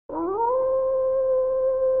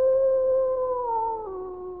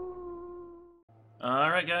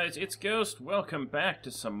Alright guys, it's Ghost. Welcome back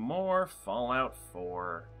to some more Fallout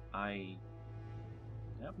 4. I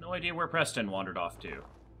have no idea where Preston wandered off to.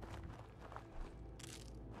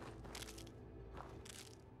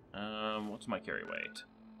 What's my carry weight?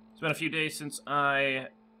 It's been a few days since I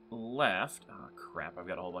left. Oh crap, I've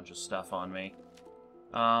got a whole bunch of stuff on me.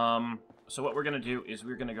 So what we're gonna do is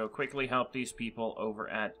we're gonna go quickly help these people over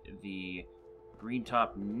at the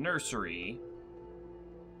Greentop Nursery.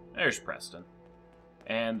 There's Preston.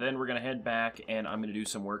 And then we're going to head back, and I'm going to do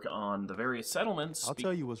some work on the various settlements. I'll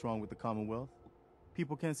tell you what's wrong with the Commonwealth.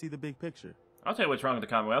 People can't see the big picture. I'll tell you what's wrong with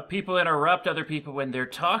the Commonwealth. People interrupt other people when they're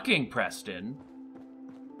talking, Preston.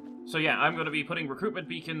 So yeah, I'm going to be putting recruitment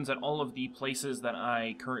beacons at all of the places that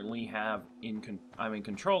I currently have I'm in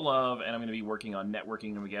control of, and I'm going to be working on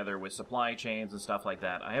networking them together with supply chains and stuff like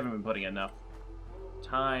that. I haven't been putting enough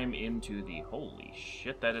time into the... Holy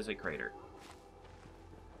shit, that is a crater.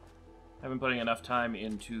 I've been putting enough time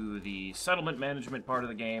into the settlement management part of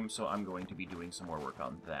the game, so I'm going to be doing some more work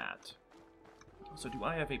on that. So do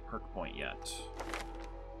I have a perk point yet?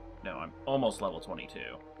 No, I'm almost level 22.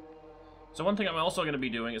 So one thing I'm also going to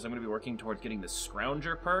be doing is I'm going to be working towards getting the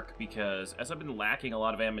Scrounger perk, because as I've been lacking a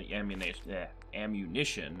lot of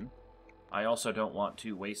ammunition, I also don't want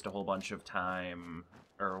to waste a whole bunch of time,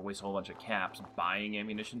 or waste a whole bunch of caps buying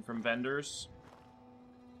ammunition from vendors.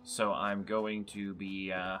 So I'm going to be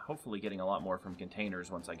hopefully getting a lot more from containers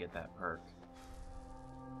once I get that perk.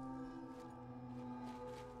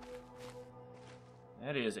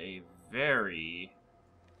 That is a very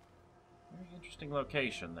interesting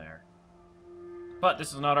location there. But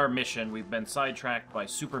this is not our mission. We've been sidetracked by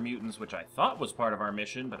super mutants, which I thought was part of our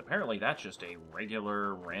mission, but apparently that's just a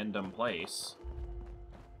regular, random place.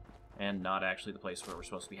 And not actually the place where we're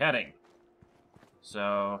supposed to be heading.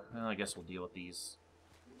 So, well, I guess we'll deal with these.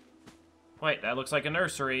 Wait, that looks like a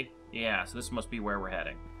nursery. Yeah, so this must be where we're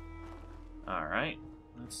heading. Alright.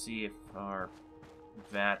 Let's see if our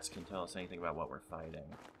VATs can tell us anything about what we're fighting.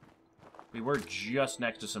 We were just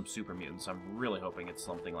next to some super mutants. I'm really hoping it's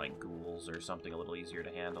something like ghouls or something a little easier to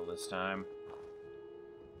handle this time.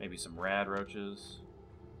 Maybe some rad roaches.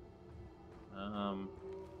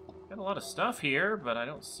 Got a lot of stuff here, but I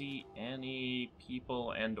don't see any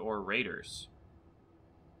people and or raiders.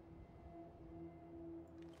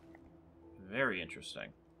 Very interesting.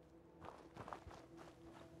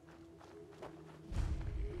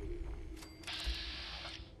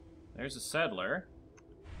 There's a settler.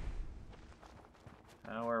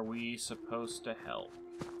 How are we supposed to help?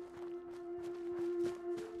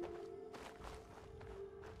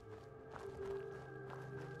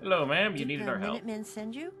 Hello, ma'am. You needed our help. Did the Minutemen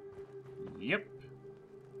send you? Yep.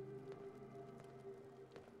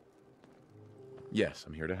 Yes,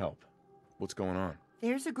 I'm here to help. What's going on?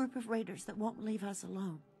 There's a group of raiders that won't leave us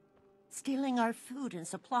alone, stealing our food and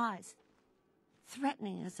supplies,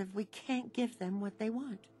 threatening us if we can't give them what they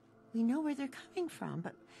want. We know where they're coming from,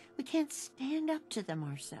 but we can't stand up to them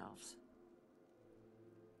ourselves.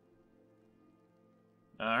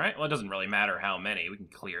 Alright, well, it doesn't really matter how many.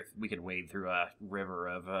 We can wade through a river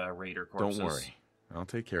of raider corpses. Don't worry. I'll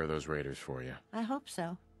take care of those raiders for you. I hope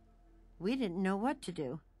so. We didn't know what to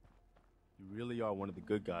do. You really are one of the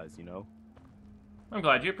good guys, you know? I'm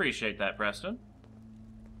glad you appreciate that, Preston.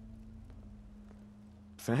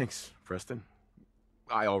 Thanks, Preston.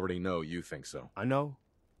 I already know you think so. I know,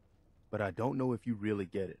 but I don't know if you really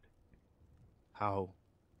get it. How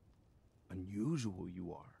unusual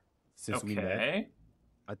you are. Since we met,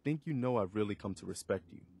 I think you know I've really come to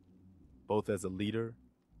respect you, both as a leader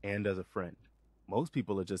and as a friend. Most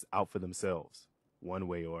people are just out for themselves, one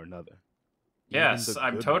way or another. Yes,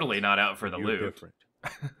 I'm totally not out for the loot. Different.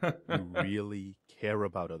 You really care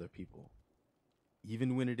about other people,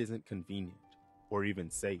 even when it isn't convenient or even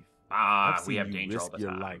safe. We have danger all the time. I've seen you risk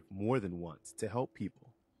your life more than once to help people,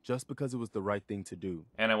 just because it was the right thing to do.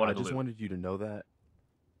 And I just wanted you to know that,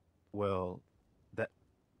 well, that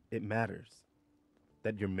it matters,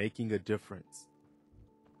 that you're making a difference.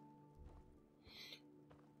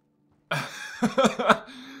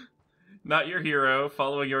 Not your hero,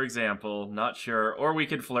 following your example, not sure, or we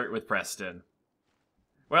could flirt with Preston.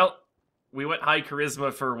 Well, we went high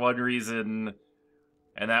charisma for one reason,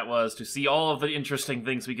 and that was to see all of the interesting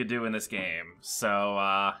things we could do in this game.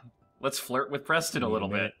 So, let's flirt with Preston a little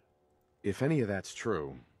bit. If any of that's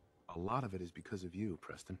true, a lot of it is because of you,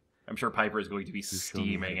 Preston. I'm sure Piper is going to be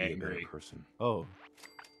steaming angry. Person. Oh,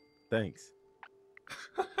 thanks.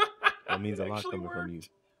 That means a lot coming from you.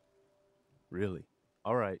 Really?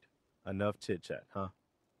 All right. Enough chit-chat, huh?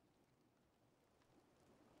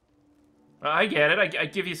 I get it. I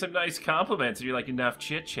give you some nice compliments, and you're like, enough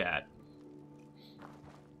chit-chat.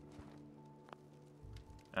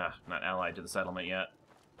 Not allied to the settlement yet.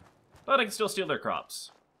 But I can still steal their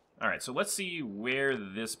crops. Alright, so let's see where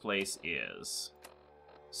this place is.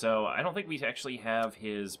 So, I don't think we actually have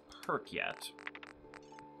his perk yet.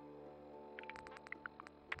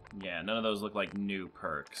 Yeah, none of those look like new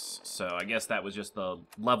perks. So, I guess that was just the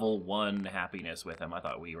level 1 happiness with him. I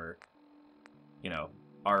thought we were, you know,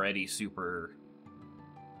 already super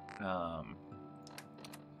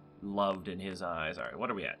loved in his eyes. Alright,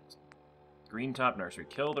 what are we at? Green Top Nursery.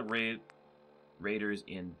 Kill the raiders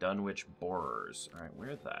in Dunwich Borers. Alright,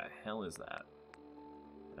 where the hell is that?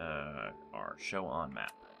 Our show on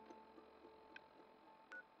map.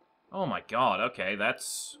 Oh my god, okay,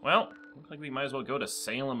 that's... Well, looks like we might as well go to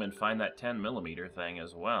Salem and find that 10mm thing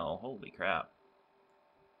as well. Holy crap.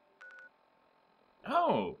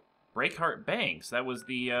 Oh! Breakheart Banks. That was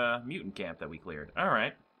the mutant camp that we cleared.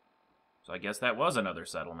 Alright. So I guess that was another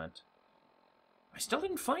settlement. I still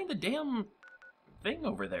didn't find the damn thing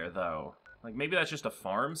over there, though. Like, maybe that's just a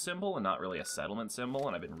farm symbol and not really a settlement symbol,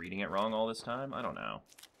 and I've been reading it wrong all this time? I don't know.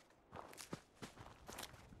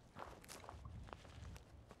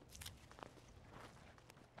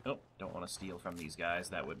 Oh, don't want to steal from these guys.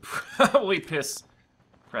 That would probably piss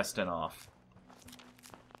Preston off.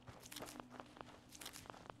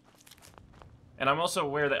 And I'm also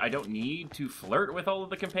aware that I don't need to flirt with all of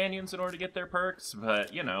the companions in order to get their perks,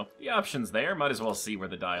 but, you know, the option's there. Might as well see where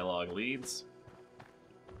the dialogue leads.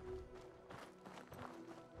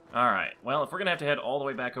 Alright, well, if we're gonna have to head all the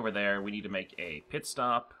way back over there, we need to make a pit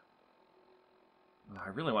stop. Oh, I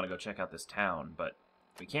really want to go check out this town, but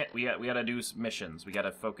we can't. We gotta do missions. We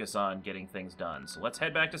gotta focus on getting things done. So let's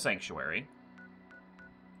head back to Sanctuary.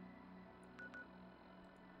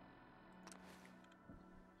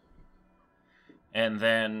 And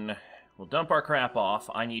then we'll dump our crap off.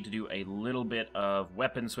 I need to do a little bit of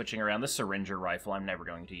weapon switching around. This Syringer rifle I'm never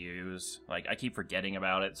going to use. Like, I keep forgetting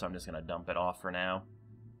about it, so I'm just gonna dump it off for now.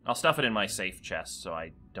 I'll stuff it in my safe chest so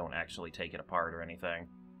I don't actually take it apart or anything.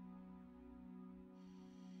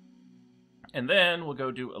 And then we'll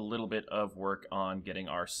go do a little bit of work on getting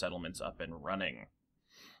our settlements up and running.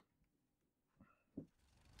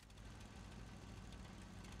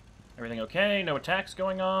 Everything okay? No attacks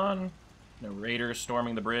going on? No raiders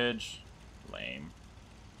storming the bridge? Lame.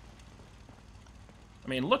 I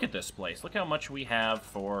mean, look at this place. Look how much we have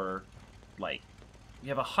for, like, we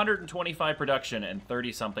have 125 production and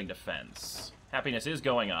 30-something defense. Happiness is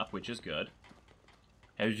going up, which is good.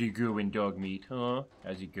 How's it going, dog meat, huh?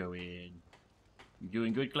 How's it going? You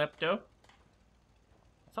doing good, Klepto?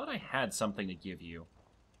 I thought I had something to give you.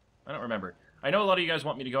 I don't remember. I know a lot of you guys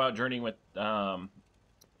want me to go out journeying with Klepto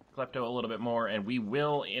a little bit more, and we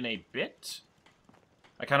will in a bit.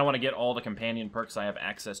 I kind of want to get all the companion perks I have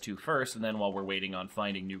access to first, and then while we're waiting on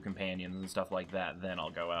finding new companions and stuff like that, then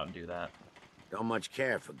I'll go out and do that. Don't much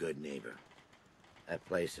care for good neighbor. That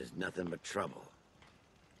place is nothing but trouble.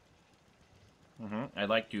 I'd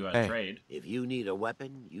like to trade. If you need a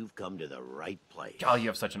weapon, you've come to the right place. Oh, you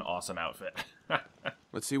have such an awesome outfit.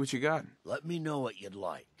 Let's see what you got. Let me know what you'd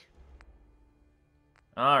like.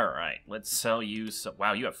 Alright, let's sell you some...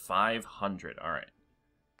 Wow, you have 500. Alright.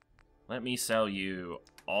 Let me sell you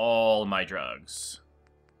all my drugs.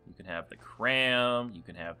 You can have the Cram, you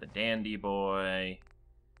can have the Dandy Boy,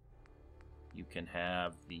 you can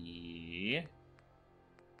have the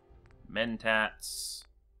Mentats.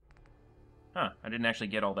 Huh, I didn't actually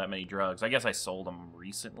get all that many drugs. I guess I sold them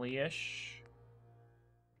recently-ish.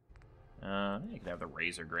 You can have the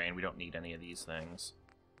Razor Grain. We don't need any of these things.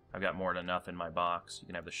 I've got more than enough in my box. You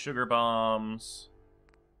can have the Sugar Bombs.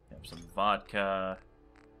 You have some vodka.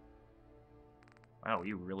 Wow,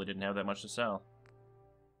 you really didn't have that much to sell.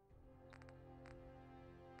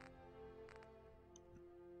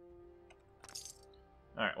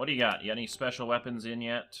 Alright, what do you got? You got any special weapons in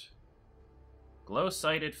yet?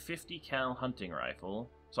 Glow-sighted 50 cal hunting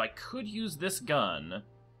rifle. So I could use this gun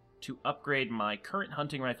to upgrade my current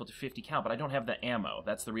hunting rifle to 50 cal, but I don't have the ammo.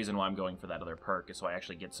 That's the reason why I'm going for that other perk, is so I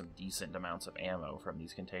actually get some decent amounts of ammo from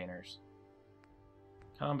these containers.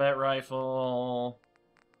 Combat rifle.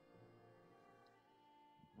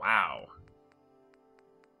 Wow.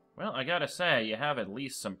 Well, I gotta say, you have at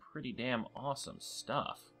least some pretty damn awesome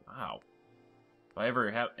stuff. Wow.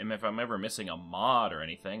 If I'm ever missing a mod or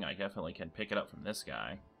anything, I definitely can pick it up from this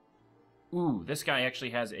guy. Ooh, this guy actually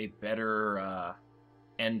has a better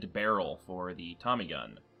end barrel for the Tommy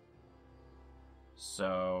gun.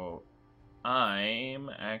 So I'm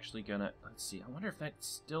actually gonna, let's see, I wonder if that's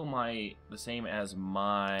still the same as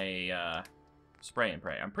my spray and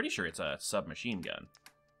pray. I'm pretty sure it's a submachine gun.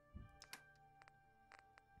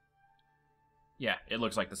 Yeah, it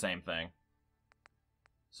looks like the same thing.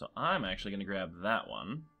 So I'm actually going to grab that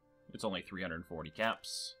one. It's only 340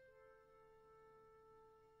 caps.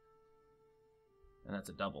 And that's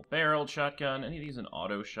a double-barreled shotgun. Any of these an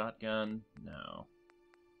auto shotgun? No.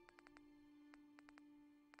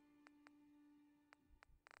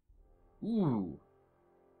 Ooh.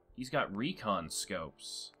 He's got recon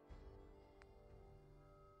scopes.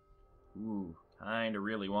 Ooh, kinda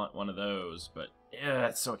really want one of those, but yeah,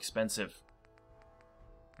 it's so expensive.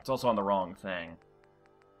 It's also on the wrong thing.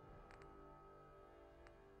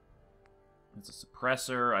 It's a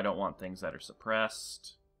suppressor. I don't want things that are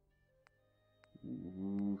suppressed.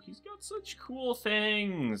 Ooh, he's got such cool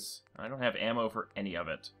things. I don't have ammo for any of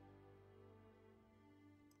it.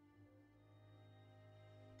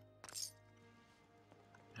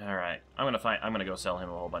 All right, I'm gonna go sell him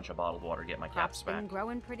a whole bunch of bottled water, get my caps back. Been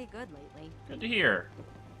growing pretty good lately. Good to hear.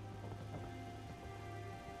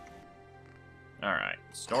 All right,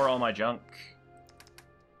 store all my junk.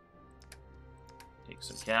 Take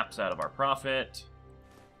some caps out of our profit.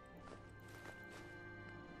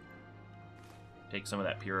 Take some of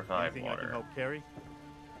that purified Anything water. I can help carry?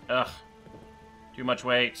 Ugh. Too much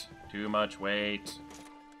weight. Too much weight.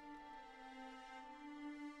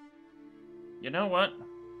 You know what?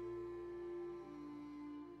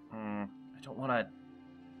 I don't want to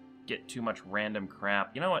get too much random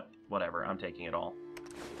crap. You know what? Whatever. I'm taking it all.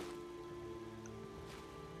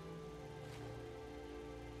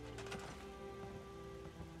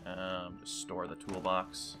 Just store the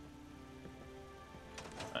toolbox.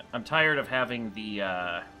 I'm tired of having the,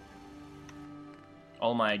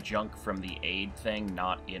 all my junk from the aid thing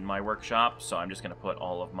not in my workshop, so I'm just going to put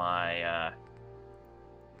all of my,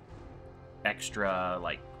 extra,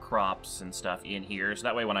 like, crops and stuff in here, so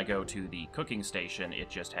that way when I go to the cooking station, it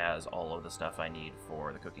just has all of the stuff I need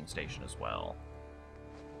for the cooking station as well.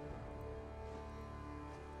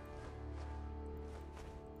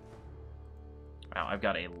 Wow, I've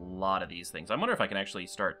got a lot of these things. I wonder if I can actually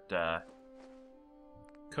start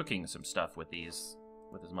cooking some stuff with these,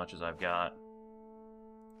 with as much as I've got.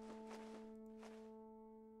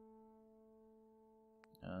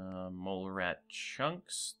 Mole rat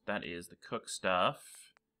chunks, that is the cook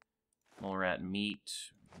stuff. Mole rat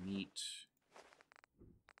meat.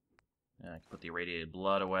 I can put the irradiated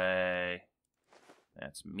blood away.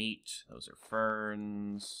 That's meat. Those are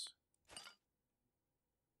ferns.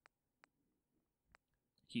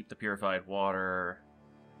 Keep the purified water.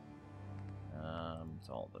 It's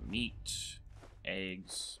all the meat.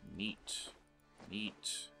 Eggs. Meat.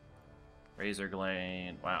 Razor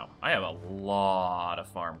gland. Wow, I have a lot of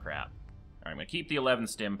farm crap. Alright, I'm going to keep the 11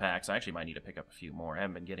 stim packs. I actually might need to pick up a few more. I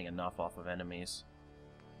haven't been getting enough off of enemies.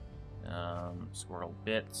 Squirrel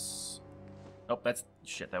bits. Oh, that's...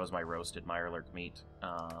 Shit, that was my roasted Mirelurk meat.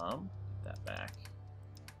 Put that back.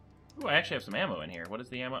 Ooh, I actually have some ammo in here. What is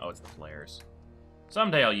the ammo? Oh, it's the flares.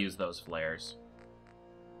 Someday I'll use those flares.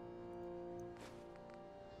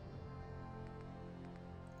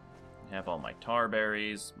 I have all my tar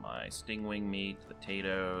berries, my stingwing meat, the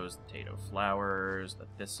potatoes, the potato flowers, the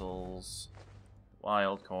thistles, the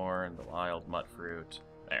wild corn, the wild mut fruit.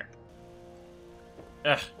 There.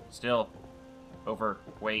 Ugh, still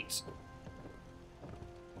overweight.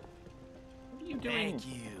 What are you doing? Thank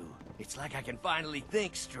you. It's like I can finally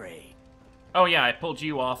think straight. Oh yeah, I pulled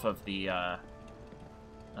you off of the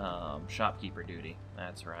shopkeeper duty.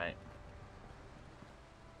 That's right.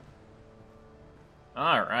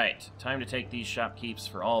 Alright, time to take these shopkeeps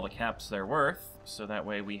for all the caps they're worth, so that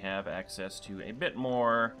way we have access to a bit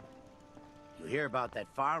more... You hear about that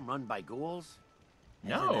farm run by ghouls?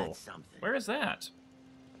 No. Isn't that something? Where is that?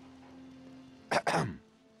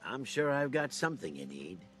 I'm sure I've got something you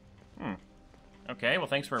need. Okay, well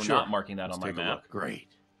thanks for Sure. not marking that Let's on my take a map. look.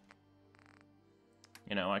 Great.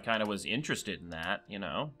 You know, I kind of was interested in that, you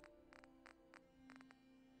know.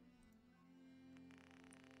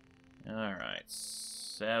 Alright,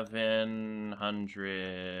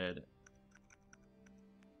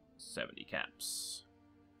 770 caps.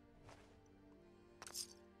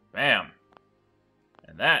 Bam!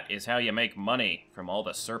 And that is how you make money from all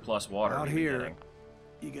the surplus water Out we've been here, getting.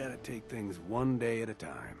 you gotta take things one day at a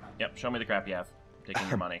time. Yep, show me the crap you have. I'm taking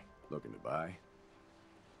your money. Looking to buy?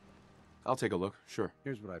 I'll take a look, sure.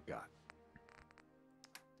 Here's what I've got.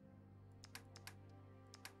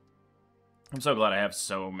 I'm so glad I have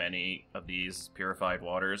so many of these purified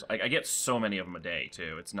waters. I get so many of them a day,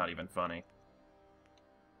 too. It's not even funny.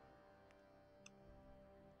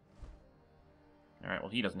 Alright,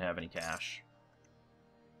 well, he doesn't have any cash.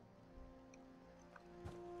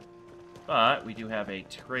 But we do have a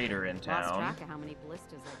trader in Lost town. track of how many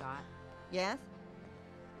ballistas I got. Yes?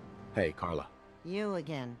 Hey, Carla. You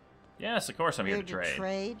again. Yes, of course I'm here to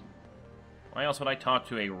trade. Why else would I talk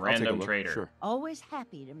to a random trader? Sure. Always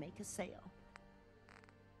happy to make a sale.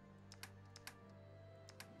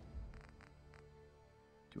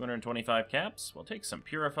 $225 caps. We'll take some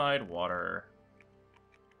purified water.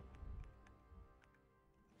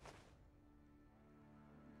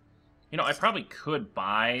 You know, I probably could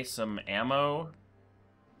buy some ammo.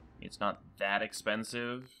 It's not that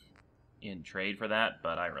expensive in trade for that,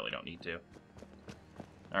 but I really don't need to.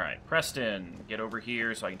 Alright, Preston, get over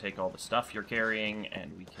here so I can take all the stuff you're carrying,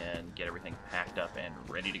 and we can get everything packed up and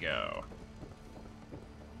ready to go.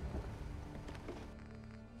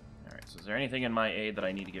 Alright, so is there anything in my aid that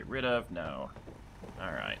I need to get rid of? No.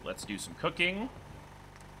 Alright, let's do some cooking.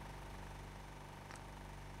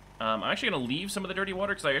 I'm actually going to leave some of the dirty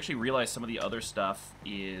water, because I actually realized some of the other stuff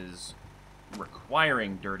is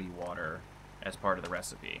requiring dirty water as part of the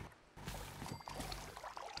recipe.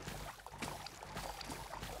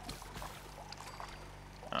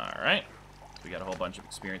 Alright, we got a whole bunch of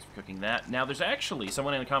experience for cooking that. Now, there's actually,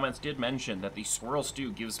 someone in the comments did mention that the squirrel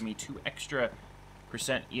stew gives me 2 extra %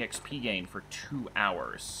 EXP gain for 2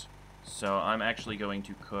 hours. So I'm actually going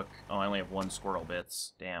to cook... Oh, I only have 1 squirrel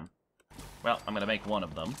bits. Damn. Well, I'm going to make 1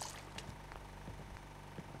 of them.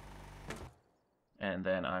 And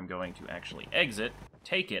then I'm going to actually exit,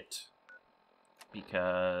 take it,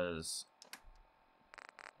 because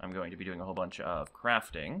I'm going to be doing a whole bunch of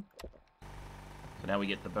crafting. So now we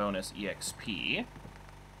get the bonus EXP.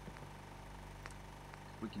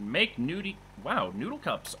 We can make noodle... Wow, noodle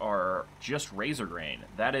cups are just razor grain.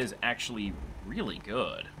 That is actually really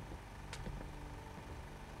good.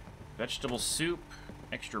 Vegetable soup,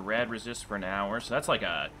 extra rad resist for an hour. So that's like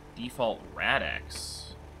a default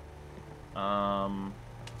Rad-X.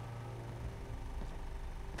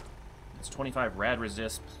 It's 25 rad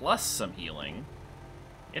resist plus some healing.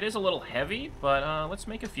 It is a little heavy, but let's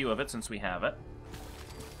make a few of it since we have it.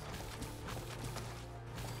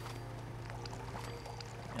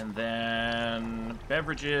 And then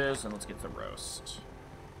beverages, and let's get the roast.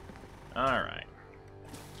 Alright.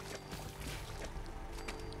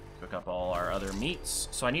 Cook up all our other meats.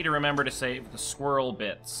 So I need to remember to save the squirrel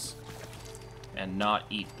bits and not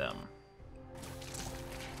eat them.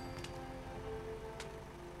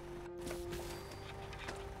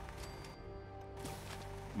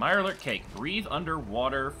 Mirelurk cake. Breathe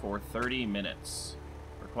underwater for 30 minutes.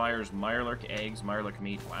 Requires Mirelurk eggs, Mirelurk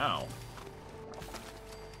meat. Wow.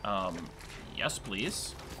 Yes,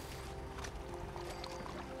 please.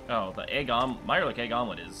 Oh, the Mirelurk egg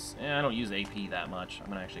omelet is... I don't use AP that much. I'm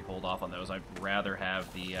gonna actually hold off on those. I'd rather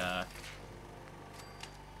have the,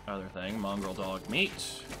 other thing. Mongrel dog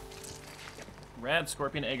meat. Rad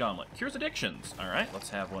scorpion egg omelet. Cures addictions. Alright, let's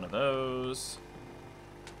have one of those.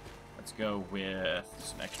 Let's go with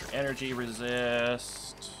some extra energy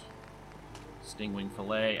resist. Stingwing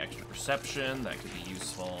fillet, extra perception. That could be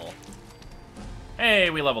useful.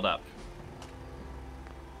 Hey, we leveled up.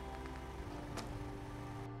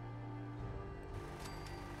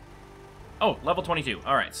 Oh, level 22.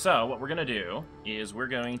 Alright, so what we're going to do is we're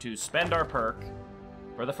going to spend our perk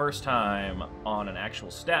for the first time on an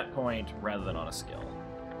actual stat point rather than on a skill.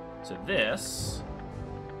 So this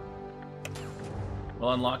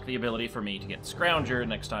will unlock the ability for me to get Scrounger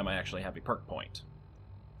next time I actually have a perk point.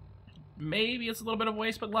 Maybe it's a little bit of a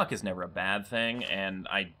waste, but luck is never a bad thing, and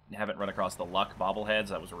I haven't run across the luck bobbleheads.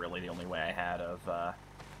 That was really the only way I had of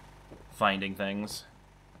finding things.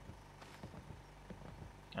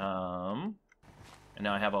 And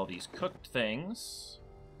now I have all these cooked things.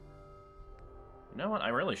 You know what? I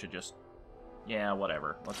really should just... Yeah,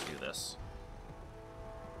 whatever. Let's do this.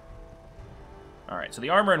 Alright, so the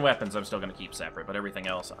armor and weapons I'm still going to keep separate, but everything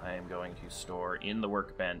else I am going to store in the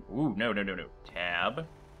workbench. Ooh, no. Tab.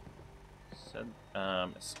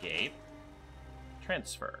 Escape.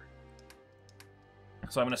 Transfer.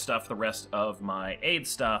 So I'm going to stuff the rest of my aid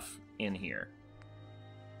stuff in here.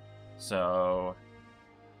 So,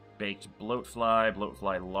 baked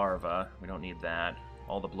bloatfly larva. We don't need that.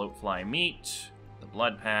 All the bloatfly meat, the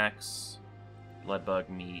blood packs, blood bug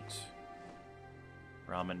meat,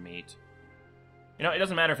 ramen meat. You know, it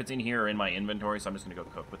doesn't matter if it's in here or in my inventory, so I'm just going to go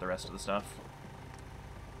cook with the rest of the stuff.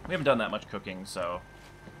 We haven't done that much cooking, so...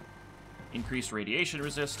 Increased radiation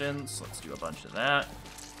resistance. Let's do a bunch of that.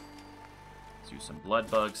 Let's do some blood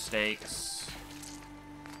bug steaks.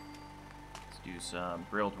 Let's do some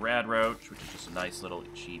grilled rad roach, which is just a nice little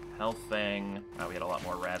cheap health thing. Wow, we had a lot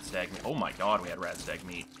more rad stag meat. Oh my god, we had rad stag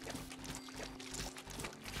meat.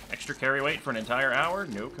 Extra carry weight for an entire hour?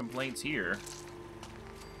 No complaints here.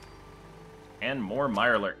 And more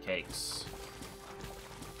Mirelurk cakes.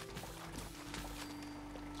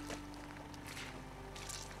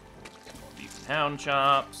 hound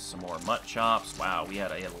chops, some more mutt chops. Wow, we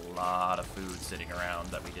had a lot of food sitting around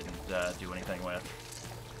that we didn't do anything with.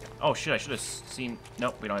 Oh shit, I should have seen...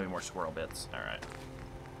 Nope, we don't have any more squirrel bits. Alright.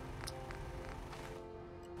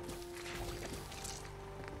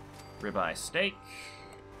 Ribeye steak.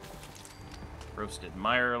 Roasted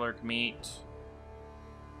Mirelurk meat.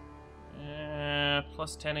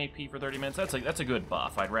 Plus 10 AP for 30 minutes. That's a good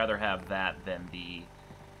buff. I'd rather have that than the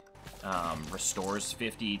restores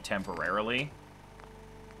 50 temporarily.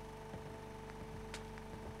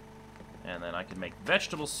 And then I can make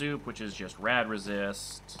vegetable soup, which is just rad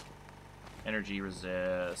resist, energy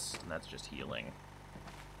resist, and that's just healing.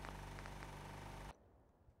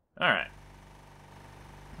 Alright.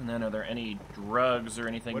 And then are there any drugs or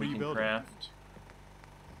anything we can craft?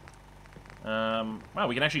 Wow,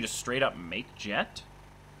 we can actually just straight up make jet?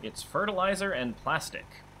 It's fertilizer and plastic.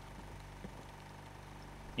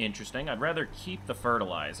 Interesting. I'd rather keep the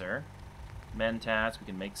fertilizer. Mentats, we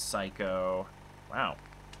can make Psycho. Wow.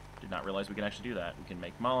 Did not realize we could actually do that. We can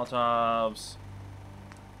make Molotovs.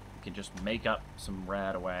 We can just make up some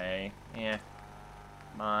rad away.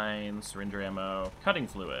 Mines, syringe ammo, cutting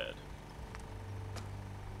fluid.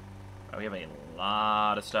 Wow, we have a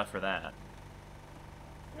lot of stuff for that.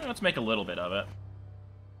 Let's make a little bit of it.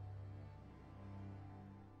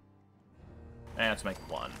 Let's make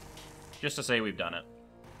one. Just to say we've done it.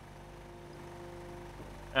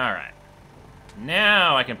 Alright.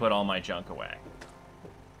 Now I can put all my junk away.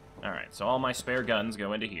 Alright, so all my spare guns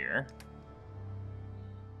go into here.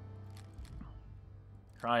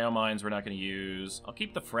 Cryo mines we're not going to use. I'll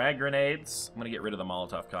keep the frag grenades. I'm going to get rid of the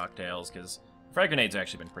Molotov cocktails, because frag grenades have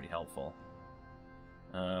actually been pretty helpful.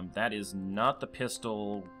 That is not the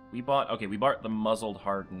pistol we bought. Okay, we bought the muzzled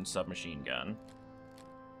hardened submachine gun.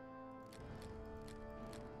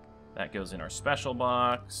 That goes in our special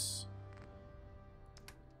box.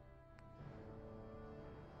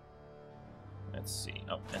 Let's see.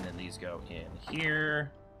 Oh, and then these go in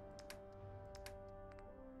here.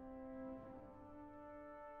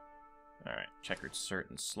 Alright, checkered shirt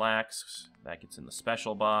and slacks. That gets in the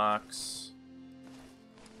special box.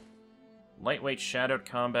 Lightweight shadowed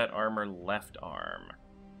combat armor left arm.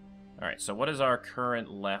 Alright, so what is our current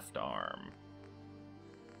left arm?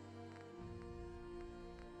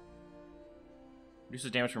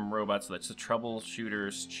 Reduces damage from robots, so that's the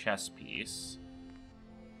troubleshooter's chest piece.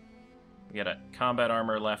 We got a combat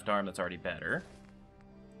armor left arm that's already better.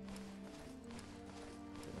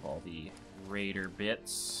 All the raider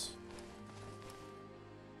bits.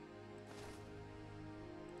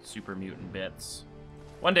 Super mutant bits.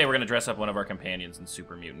 One day we're going to dress up one of our companions in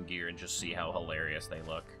super mutant gear and just see how hilarious they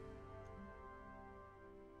look.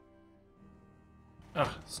 Ugh,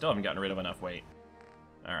 still haven't gotten rid of enough weight.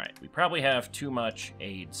 Alright, we probably have too much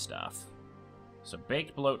aid stuff. So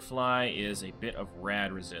baked bloatfly is a bit of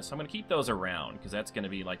rad resist. I'm going to keep those around, because that's going to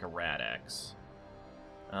be like a rad X.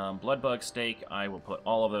 Bloodbug steak, I will put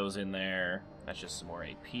all of those in there. That's just some more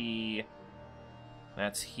AP.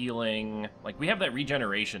 That's healing. Like, we have that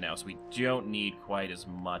regeneration now, so we don't need quite as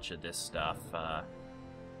much of this stuff. Wow,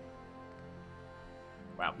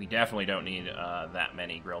 we definitely don't need that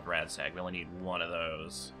many grilled radsag. We only need one of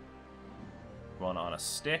those. One on a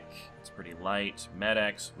stick. It's pretty light.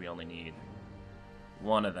 Med-X, we only need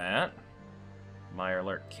one of that.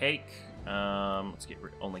 Mirelurk cake. Let's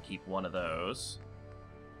only keep one of those.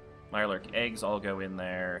 Mirelurk eggs all go in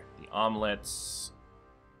there. The omelets...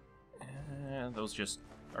 those just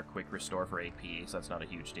are quick restore for AP, so that's not a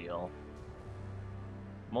huge deal.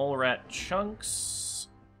 Mole rat chunks.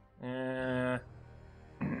 We'll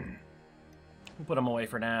put them away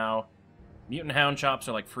for now. Mutant hound chops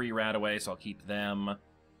are like free rat away, so I'll keep them.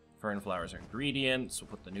 Fern flowers are ingredients. We'll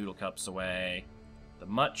put the noodle cups away. The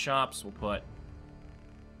mutt chops, we'll put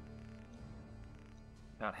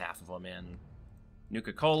about half of them in.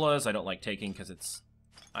 Nuka-Colas, I don't like taking because it's...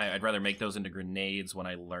 I'd rather make those into grenades when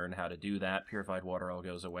I learn how to do that. Purified water all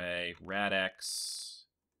goes away. Rad-X.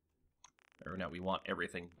 Or no, we want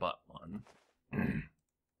everything but one.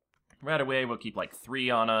 Rad away, we'll keep like 3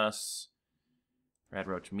 on us. Rad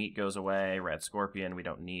roach meat goes away. Rad scorpion we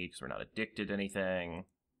don't need because we're not addicted to anything.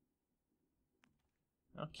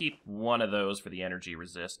 I'll keep one of those for the energy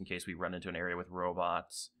resist in case we run into an area with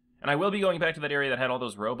robots. And I will be going back to that area that had all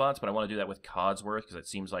those robots, but I want to do that with Codsworth, because it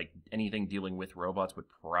seems like anything dealing with robots would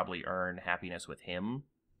probably earn happiness with him.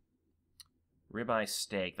 Ribeye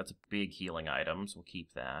steak, that's a big healing item, so we'll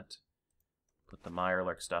keep that. Put the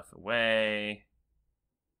Mirelurk stuff away.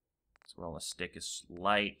 So we're on a stick is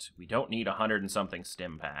light. We don't need 100 and something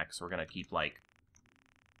stim packs, so we're going to keep like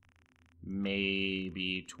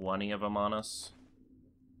maybe 20 of them on us.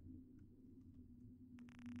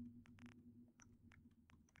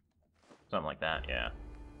 Something like that, yeah.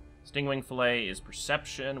 Stingwing fillet is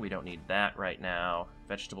perception. We don't need that right now.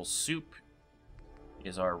 Vegetable soup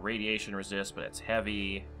is our radiation resist, but it's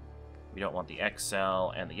heavy. We don't want the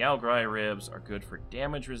XL. And the Yalgrai ribs are good for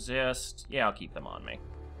damage resist. Yeah, I'll keep them on me.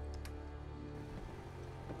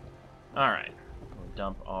 Alright. We'll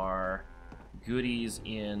dump our goodies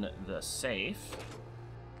in the safe.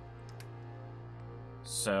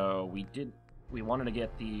 So we wanted to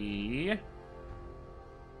get the...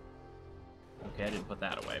 Okay, I didn't put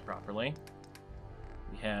that away properly.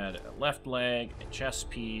 We had a left leg, a chest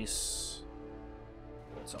piece.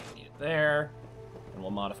 That's all we needed there. And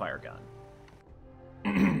we'll modify our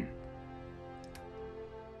gun.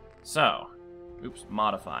 So, oops,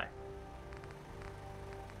 modify.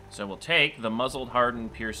 So we'll take the muzzled,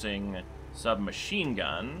 hardened, piercing submachine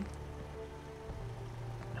gun.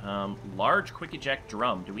 Large quick eject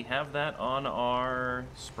drum. Do we have that on our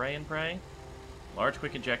spray and pray? Large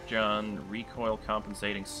quick eject gun, recoil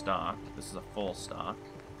compensating stock. This is a full stock.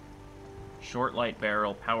 Short light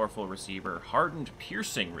barrel, powerful receiver, hardened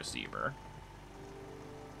piercing receiver.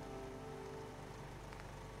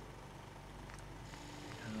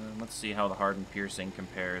 Let's see how the hardened piercing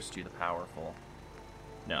compares to the powerful.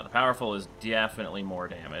 No, the powerful is definitely more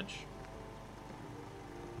damage.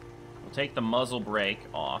 We'll take the muzzle brake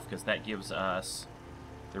off, because that gives us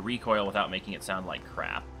the recoil without making it sound like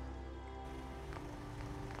crap.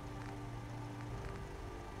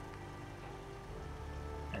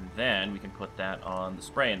 And then we can put that on the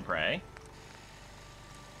spray and pray.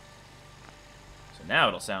 So now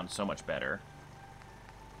it'll sound so much better.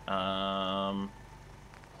 So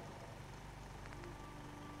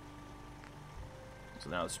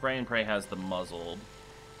now the spray and pray has the muzzled.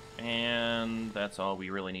 And that's all we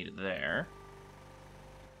really needed there.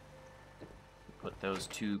 Put those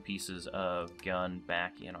two pieces of gun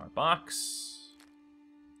back in our box.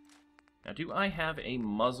 Now, do I have a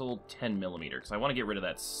muzzled 10mm? Because I want to get rid of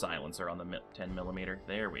that silencer on the 10mm.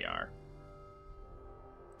 There we are.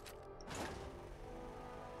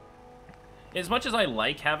 As much as I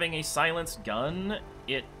like having a silenced gun,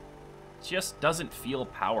 it just doesn't feel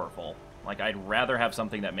powerful. Like, I'd rather have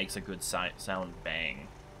something that makes a good sound bang.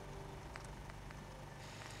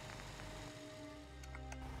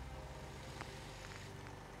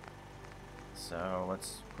 So,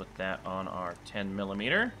 let's put that on our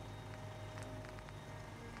 10mm.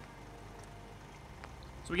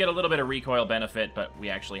 So we get a little bit of recoil benefit, but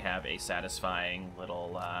we actually have a satisfying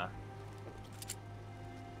little,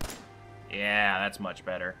 Yeah, that's much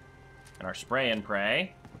better. And our spray and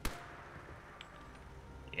pray.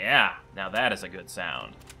 Yeah, now that is a good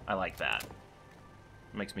sound. I like that.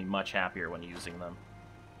 It makes me much happier when using them.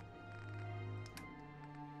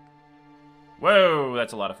 Whoa,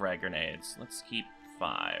 that's a lot of frag grenades. Let's keep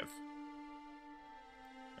 5.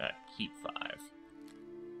 Keep 5.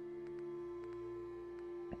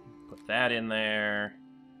 Put that in there.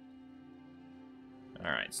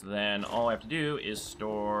 Alright, so then all I have to do is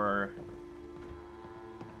store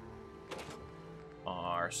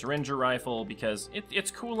our syringer rifle, because it's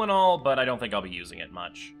cool and all, but I don't think I'll be using it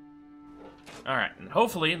much. Alright, and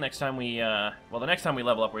hopefully next time we, well, the next time we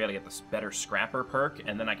level up, we gotta get this better scrapper perk,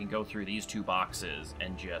 and then I can go through these 2 boxes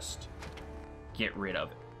and just get rid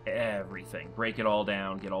of everything. Break it all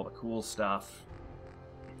down, get all the cool stuff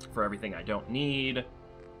for everything I don't need.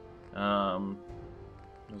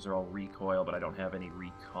 Those are all recoil, but I don't have any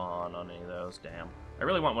recon on any of those. Damn. I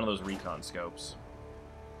really want one of those recon scopes.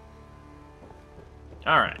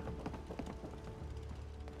 Alright.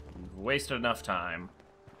 We've wasted enough time.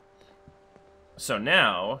 So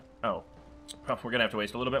now... Oh. Well, we're gonna have to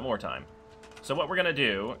waste a little bit more time. So what we're gonna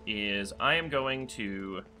do is I am going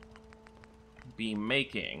to be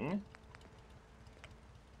making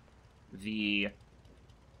the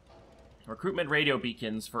recruitment radio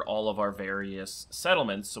beacons for all of our various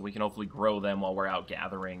settlements, so we can hopefully grow them while we're out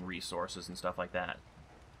gathering resources and stuff like that.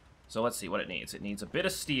 So let's see what it needs. It needs a bit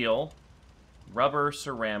of steel, rubber,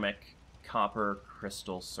 ceramic, copper,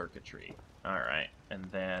 crystal, circuitry. Alright, and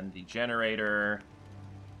then the generator,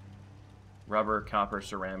 rubber, copper,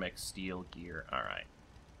 ceramic, steel, gear. Alright.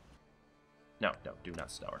 No, do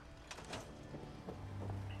not store.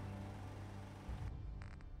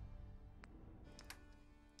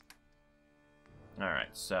 Alright,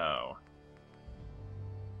 so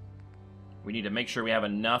we need to make sure we have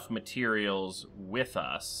enough materials with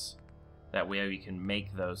us that way we can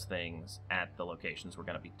make those things at the locations we're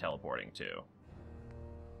going to be teleporting to.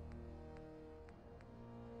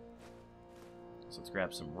 So let's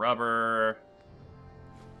grab some rubber,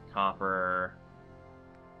 copper,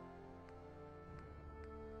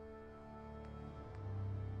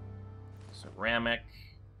 ceramic,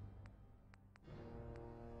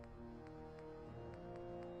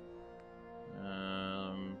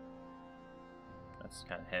 It's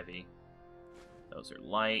kind of heavy. Those are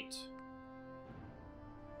light.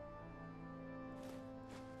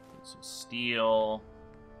 Need some steel.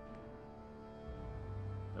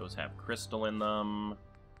 Those have crystal in them.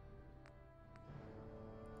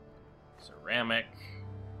 Ceramic.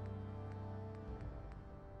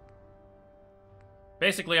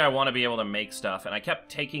 Basically, I want to be able to make stuff, and I kept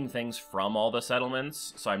taking things from all the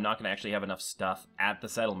settlements, so I'm not going to actually have enough stuff at the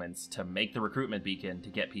settlements to make the recruitment beacon to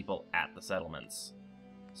get people at the settlements.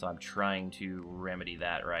 So I'm trying to remedy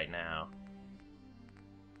that right now.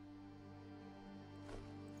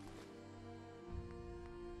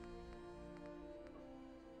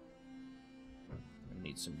 I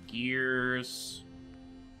need some gears.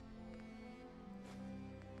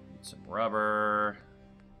 Need some rubber.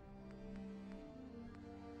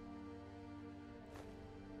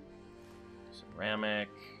 Ceramic.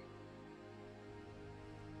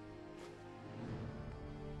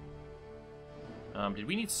 Did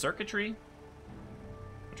we need circuitry?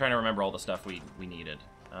 I'm trying to remember all the stuff we needed.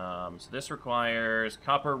 So this requires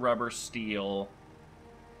copper, rubber, steel,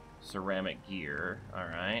 ceramic gear.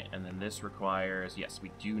 Alright, and then this requires... Yes,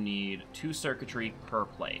 we do need 2 circuitry per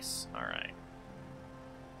place. Alright.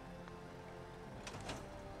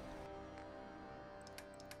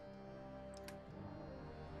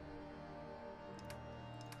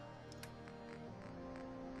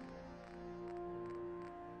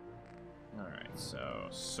 So,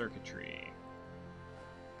 circuitry.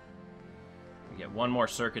 We get 1 more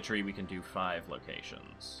circuitry, we can do 5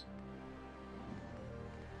 locations.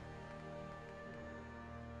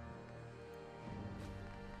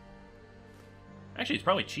 Actually, it's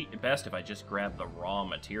probably best if I just grab the raw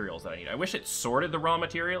materials that I need. I wish it sorted the raw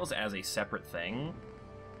materials as a separate thing.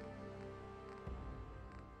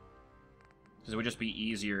 Because it would just be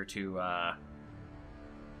easier to,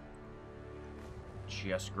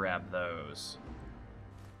 just grab those.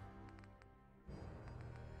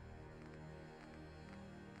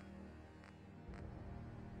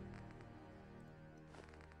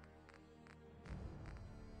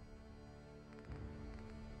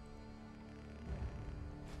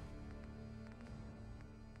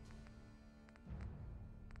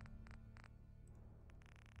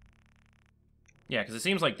 Yeah, because it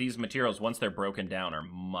seems like these materials, once they're broken down, are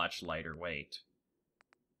much lighter weight.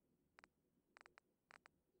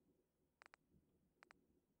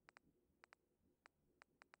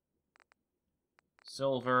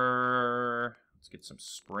 Silver. Let's get some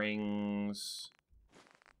springs.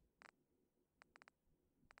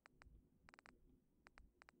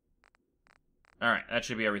 Alright, that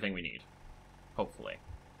should be everything we need. Hopefully.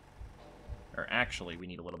 Or actually, we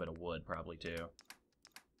need a little bit of wood, probably, too.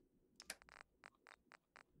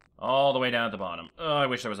 All the way down at the bottom. Oh, I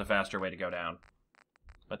wish there was a faster way to go down.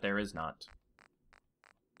 But there is not.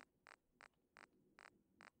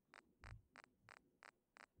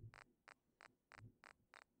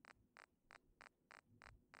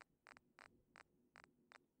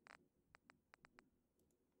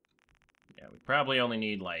 Yeah, we probably only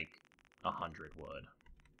need, like, 100 wood.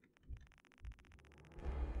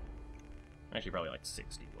 Actually, probably like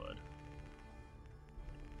 60 wood.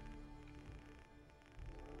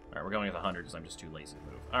 Alright, we're going with 100 because I'm just too lazy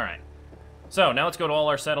to move. Alright. So, now let's go to all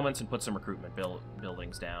our settlements and put some recruitment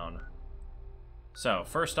buildings down. So,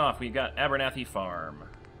 first off, we've got Abernathy Farm.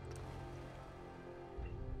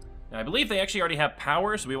 Now, I believe they actually already have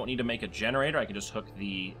power, so we won't need to make a generator. I can just hook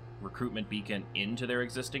the recruitment beacon into their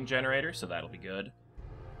existing generator, so that'll be good.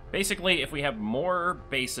 Basically, if we have more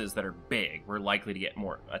bases that are big, we're likely to get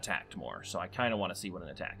attacked more. So I kind of want to see what an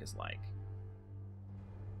attack is like.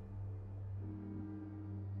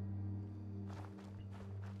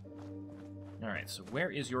 Alright, so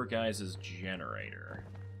where is your guys' generator?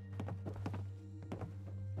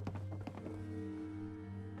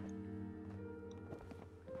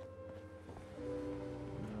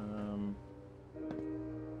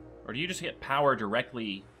 Or do you just get power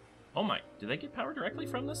directly... Oh my, do they get power directly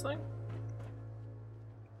from this thing?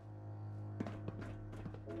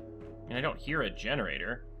 And I don't hear a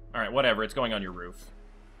generator. Alright, whatever, it's going on your roof.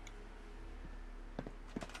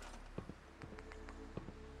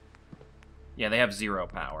 Yeah, they have 0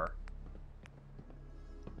 power.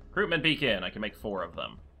 Recruitment beacon, I can make 4 of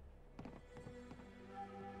them.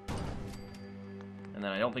 And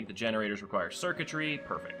then I don't think the generators require circuitry.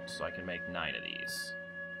 Perfect, so I can make 9 of these.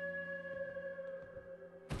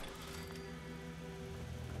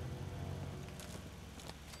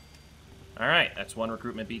 Alright, that's 1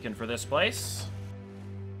 recruitment beacon for this place.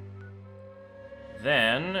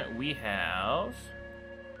 Then we have...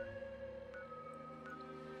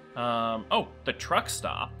 oh, the truck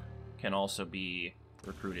stop can also be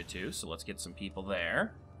recruited to, so let's get some people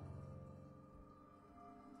there.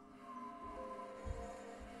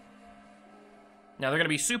 Now, they're going to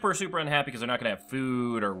be super, super unhappy because they're not going to have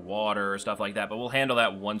food or water or stuff like that, but we'll handle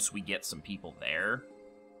that once we get some people there.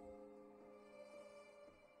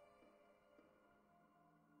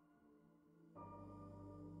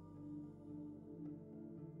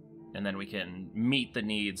 And then we can meet the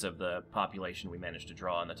needs of the population we managed to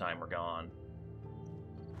draw in the time we're gone.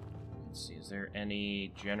 Let's see, is there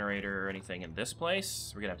any generator or anything in this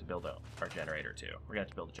place? We're going to have to build our generator, too. We're going to have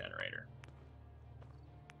to build a generator.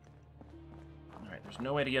 Alright, there's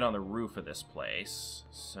no way to get on the roof of this place,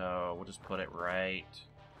 so we'll just put it right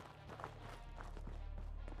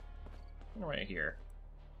here.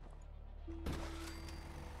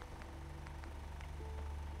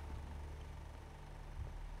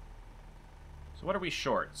 So what are we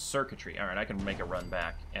short? Circuitry. Alright, I can make a run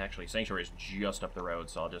back. Actually, Sanctuary is just up the road,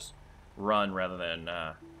 so I'll just run rather than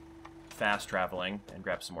fast traveling and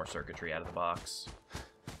grab some more circuitry out of the box.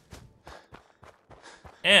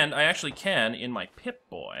 And I actually can, in my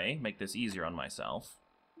Pip-Boy, make this easier on myself,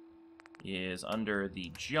 is under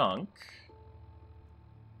the junk,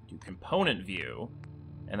 do component view,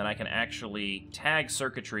 and then I can actually tag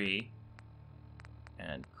circuitry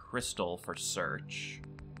and crystal for search.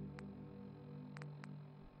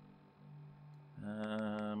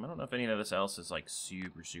 I don't know if any of this else is like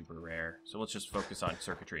super, super rare. So let's just focus on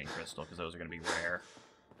circuitry and crystal, because those are going to be rare.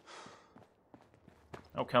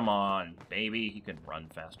 Oh, come on, baby. You can run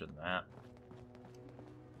faster than that.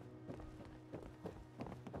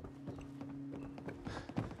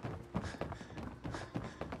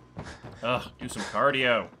 Ugh, do some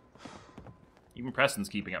cardio. Even Preston's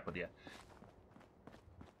keeping up with you.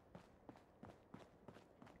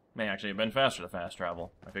 May actually have been faster to fast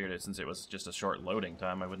travel. I figured it, since it was just a short loading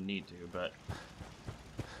time, I wouldn't need to, but...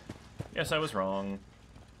 Yes, I was wrong.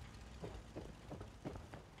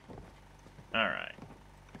 Alright.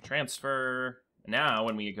 Transfer. Now,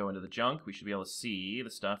 when we go into the junk, we should be able to see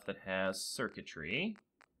the stuff that has circuitry.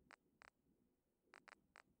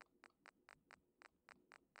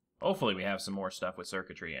 Hopefully we have some more stuff with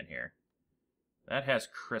circuitry in here. That has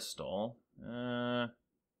crystal. Yeah,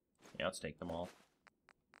 let's take them all.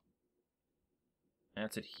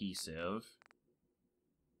 That's adhesive.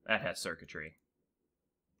 That has circuitry.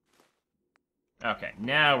 Okay,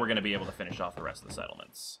 now we're going to be able to finish off the rest of the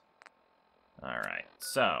settlements. Alright,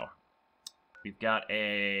 so... We've got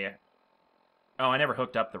a... Oh, I never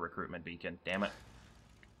hooked up the recruitment beacon. Damn it.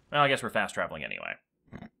 Well, I guess we're fast traveling anyway.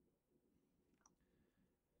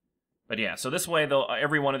 But yeah, so this way,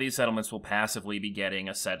 every one of these settlements will passively be getting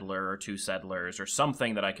a settler or 2 settlers or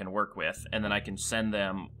something that I can work with, and then I can send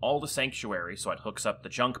them all to Sanctuary so it hooks up the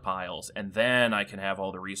junk piles, and then I can have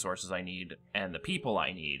all the resources I need and the people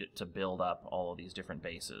I need to build up all of these different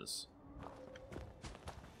bases.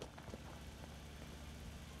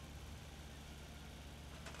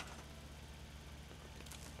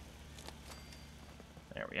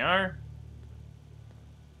 There we are.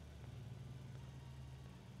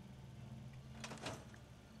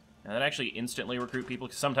 Now that actually instantly recruit people,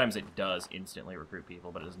 because sometimes it does instantly recruit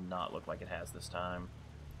people, but it does not look like it has this time.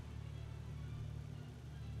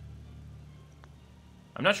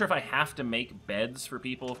 I'm not sure if I have to make beds for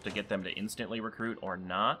people to get them to instantly recruit or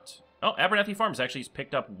not. Oh, Abernethy Farms actually has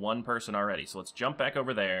picked up 1 person already, so let's jump back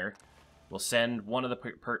over there. We'll send one of the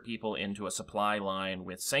people into a supply line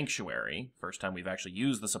with Sanctuary. First time we've actually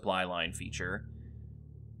used the supply line feature.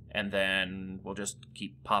 And then we'll just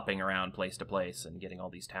keep popping around place to place and getting all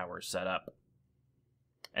these towers set up.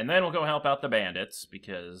 And then we'll go help out the bandits,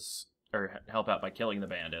 because... Or help out by killing the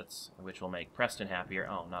bandits, which will make Preston happier.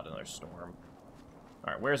 Oh, not another storm.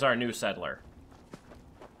 Alright, where's our new settler?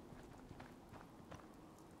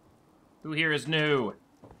 Who here is new?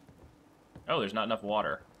 Oh, there's not enough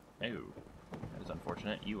water. Oh, that is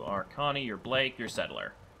unfortunate. You are Connie, you're Blake, you're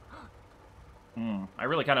settler. I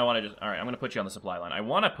really kind of want to just... Alright, I'm going to put you on the supply line. I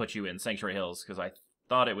want to put you in Sanctuary Hills, because I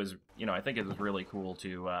thought it was... You know, I think it was really cool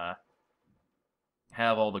to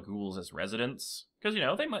have all the ghouls as residents. Because, you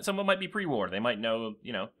know, someone might be pre-war. They might know,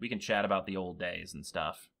 you know, we can chat about the old days and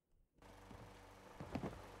stuff.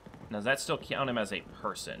 Now, does that still count him as a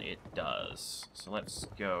person? It does. So let's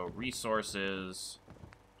go resources,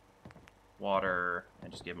 water,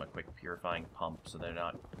 and just give them a quick purifying pump so they're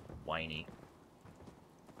not whiny.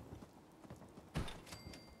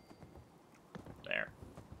 There.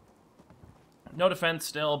 No defense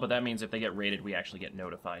still, but that means if they get raided, we actually get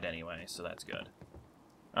notified anyway, so that's good.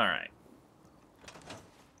 Alright.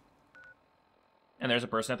 And there's a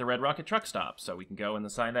person at the Red Rocket truck stop, so we can go and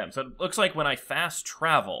assign them. So it looks like when I fast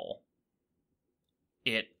travel,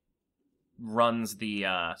 it runs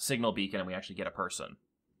the signal beacon and we actually get a person.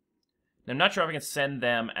 Now, I'm not sure if I can send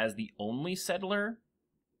them as the only settler,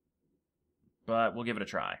 but we'll give it a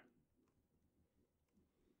try.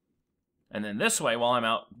 And then this way, while I'm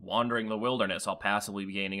out wandering the wilderness, I'll passively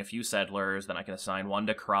be gaining a few settlers, then I can assign one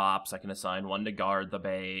to crops, I can assign one to guard the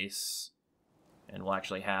base, and we'll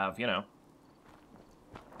actually have, you know,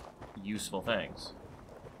 useful things.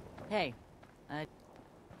 Hey,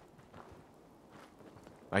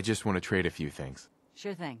 I just want to trade a few things.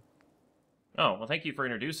 sure thing. Oh, well, thank you for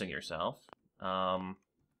introducing yourself. I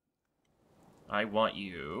want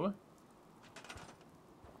you to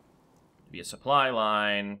be a supply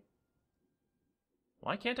line.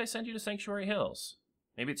 Why can't I send you to Sanctuary Hills?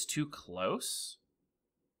 Maybe it's too close?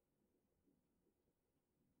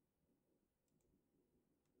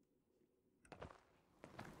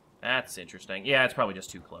 That's interesting. Yeah, it's probably just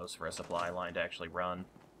too close for a supply line to actually run.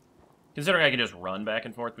 Considering I can just run back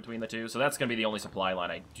and forth between the two, so that's going to be the only supply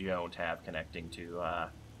line I don't have connecting to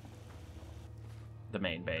the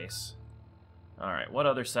main base. Alright, what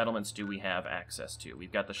other settlements do we have access to?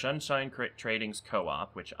 We've got the Sunshine Tradings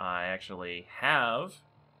Co-op, which I actually have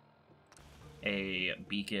a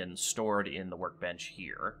beacon stored in the workbench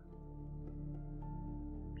here.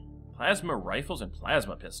 Plasma rifles and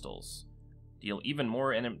plasma pistols. Deal even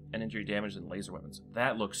more energy damage than laser weapons.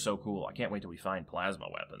 That looks so cool. I can't wait till we find plasma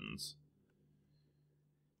weapons.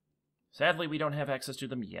 Sadly, we don't have access to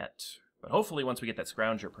them yet. But hopefully once we get that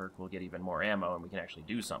Scrounger perk, we'll get even more ammo and we can actually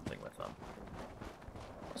do something with them.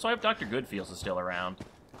 So I hope Dr. Goodfeels is still around.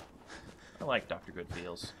 I like Dr.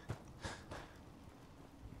 Goodfeels.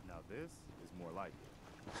 Now this is more like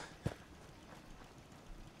it.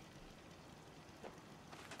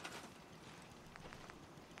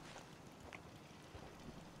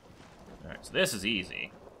 Alright, so this is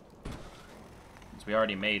easy. Since we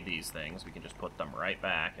already made these things, we can just put them right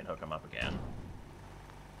back and hook them up again.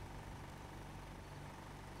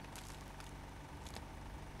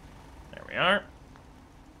 There we are.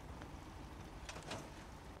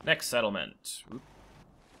 Next settlement. Oop.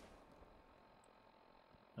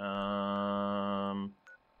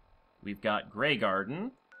 We've got Grey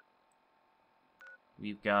Garden.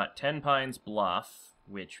 We've got Ten Pines Bluff,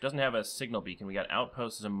 which doesn't have a signal beacon. We got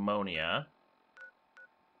Outposts Ammonia.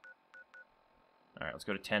 Alright, let's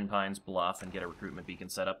go to Ten Pines Bluff and get a recruitment beacon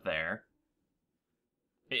set up there.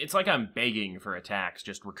 It's like I'm begging for attacks,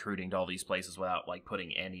 just recruiting to all these places without, like,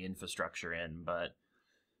 putting any infrastructure in, but,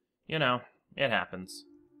 you know, it happens.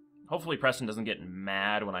 Hopefully Preston doesn't get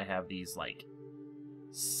mad when I have these, like,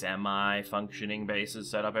 semi-functioning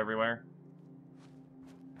bases set up everywhere.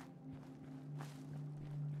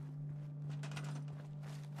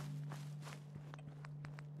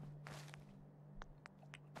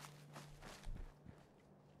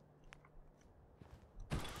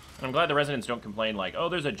 I'm glad the residents don't complain like, oh,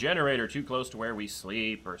 there's a generator too close to where we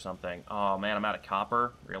sleep or something. Oh man, I'm out of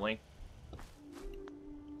copper. Really?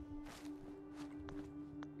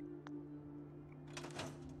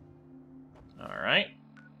 Alright.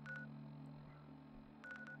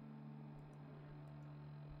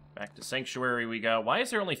 Back to Sanctuary we go. Why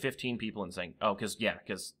is there only 15 people in Sanctuary? Oh,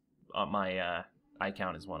 because my eye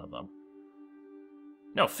count is one of them.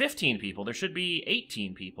 No, 15 people. There should be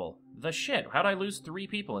 18 people. The shit. How'd I lose 3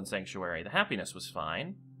 people in Sanctuary? The happiness was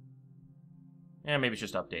fine. Yeah, maybe it's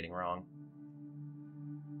just updating wrong.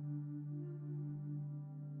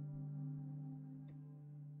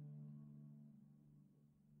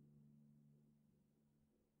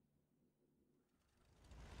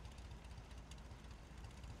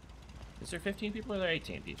 Is there 15 people or are there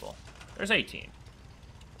 18 people? There's 18.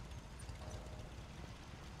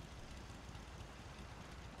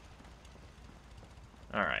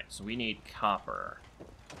 Alright, so we need copper.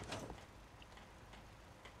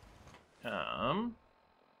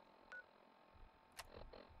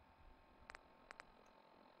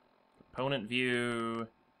 Component view,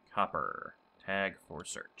 copper. Tag for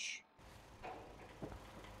search.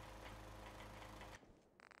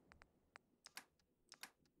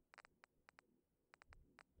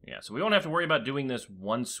 Yeah, so we won't have to worry about doing this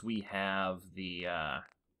once we have the,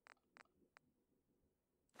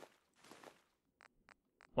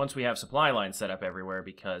 once we have supply lines set up everywhere,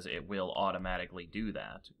 because it will automatically do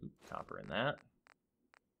that. Ooh, copper in that.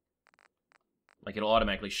 Like, it'll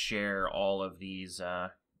automatically share all of these, I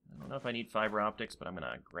don't know if I need fiber optics, but I'm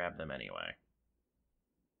gonna grab them anyway.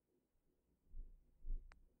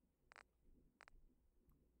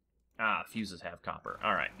 Ah, fuses have copper.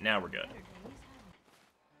 Alright, now we're good.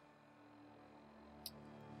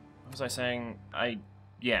 What was I saying?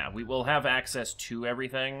 Yeah, we will have access to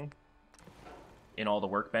everything. in all the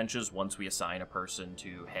workbenches once we assign a person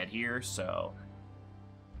to head here, so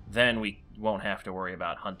then we won't have to worry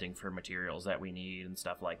about hunting for materials that we need and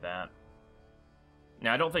stuff like that.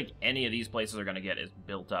 Now, I don't think any of these places are going to get as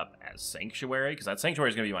built up as Sanctuary, because that Sanctuary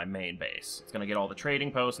is going to be my main base. It's going to get all the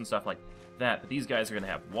trading posts and stuff like that, but these guys are going to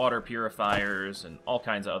have water purifiers and all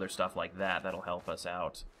kinds of other stuff like that that'll help us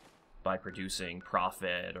out by producing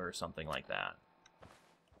profit or something like that.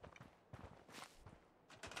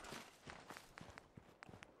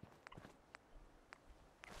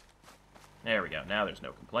 There we go. Now there's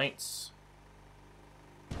no complaints.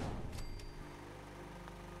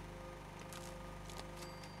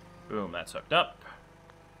 Boom, that's hooked up.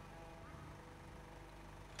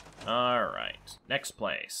 Alright, next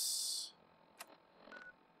place.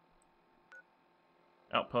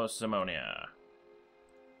 Outpost Simonia.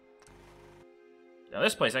 Now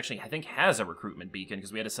this place actually, I think, has a recruitment beacon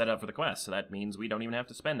because we had to set it up for the quest, so that means we don't even have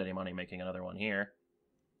to spend any money making another one here.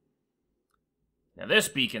 Now this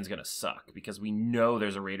beacon's gonna suck because we know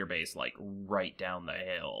there's a raider base, like, right down the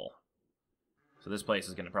hill. So this place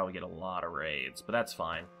is gonna probably get a lot of raids, but that's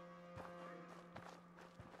fine.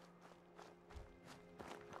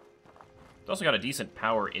 It's also got a decent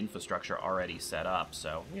power infrastructure already set up,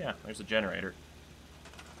 so yeah, there's a generator.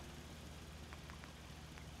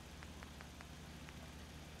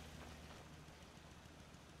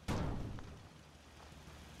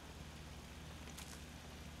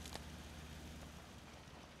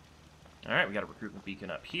 Alright, we got a recruitment beacon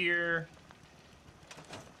up here.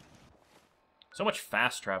 So much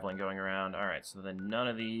fast traveling going around. Alright, so then none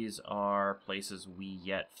of these are places we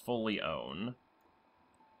yet fully own.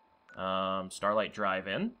 Starlight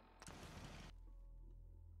Drive-In.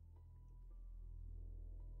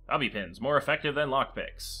 Bobby pins, more effective than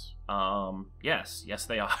lockpicks. Yes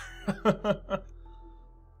they are.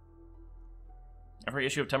 Every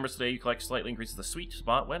issue of Timbers Today you collect slightly increases the sweet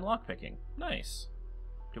spot when lockpicking. Nice.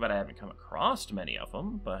 Too bad I haven't come across many of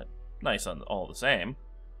them, but nice on all the same.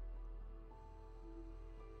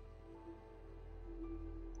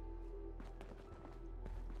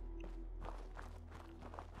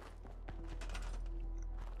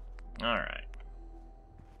 Alright.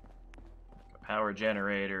 Power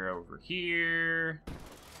generator over here.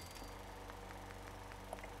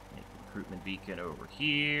 Make a recruitment beacon over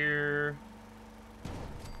here.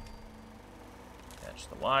 Catch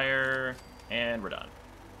the wire, and we're done.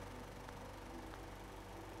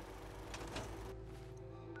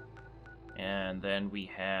 And then we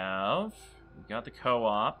got the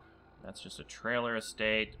co-op. That's just a trailer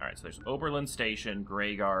estate. Alright, so there's Oberlin Station,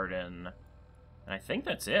 Grey Garden, and I think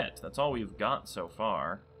that's it. That's all we've got so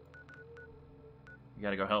far. We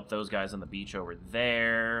gotta go help those guys on the beach over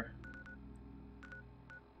there.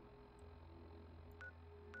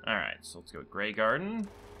 Alright, so let's go with Grey Garden.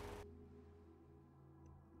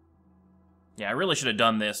 Yeah, I really should have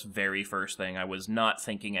done this very first thing. I was not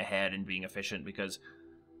thinking ahead and being efficient because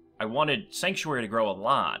I wanted Sanctuary to grow a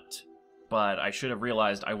lot, but I should have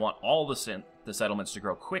realized I want all the settlements to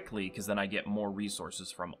grow quickly because then I get more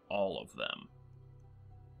resources from all of them.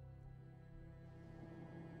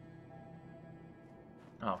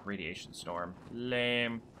 Oh, Radiation Storm.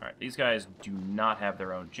 Lame. Alright, these guys do not have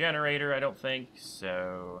their own generator, I don't think,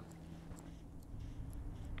 so...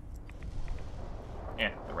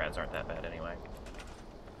 Yeah, the rads aren't that bad anyway.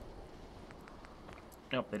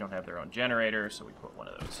 Nope, they don't have their own generator, so we put one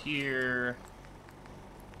of those here.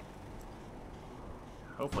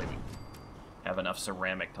 Hopefully we have enough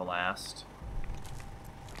ceramic to last.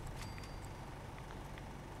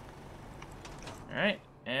 Alright,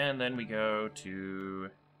 and then we go to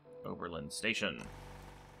Oberlin Station.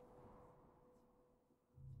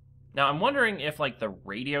 Now, I'm wondering if, like, the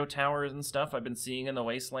radio towers and stuff I've been seeing in the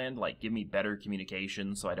Wasteland, like, give me better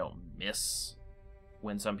communication so I don't miss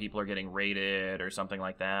when some people are getting raided or something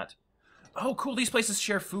like that. Oh, cool, these places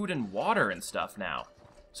share food and water and stuff now.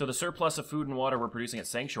 So the surplus of food and water we're producing at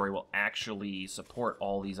Sanctuary will actually support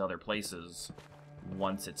all these other places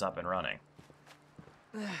once it's up and running.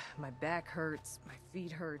 My back hurts, my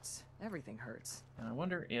feet hurts, everything hurts. And I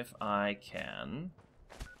wonder if I can...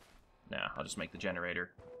 Nah, I'll just make the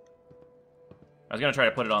generator. I was gonna try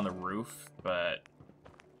to put it on the roof, but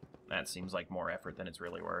that seems like more effort than it's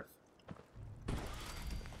really worth.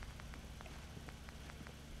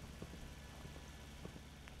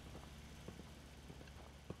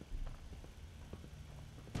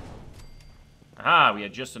 Aha, we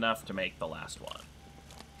had just enough to make the last one.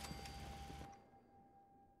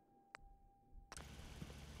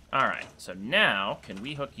 Alright, so now, can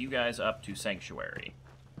we hook you guys up to Sanctuary?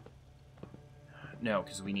 No,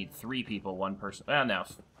 because we need 3 people, 1 person. Ah, no,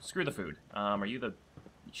 screw the food. Are you the...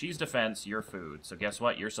 She's defense, you're food. So guess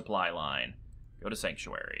what? You're supply line. Go to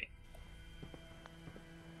Sanctuary.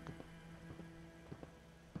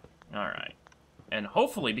 Alright. And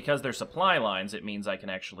hopefully, because they're supply lines, it means I can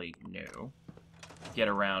actually, get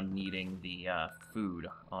around needing the food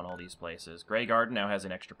on all these places. Grey Garden now has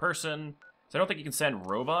an extra person. So I don't think you can send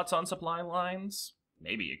robots on supply lines.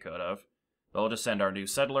 Maybe you could have. But we'll just send our new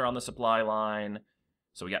settler on the supply line.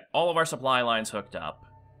 So we got all of our supply lines hooked up.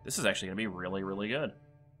 This is actually going to be really, really good.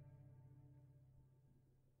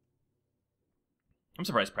 I'm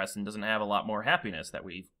surprised Preston doesn't have a lot more happiness that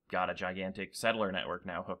we've got a gigantic settler network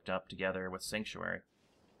now hooked up together with Sanctuary.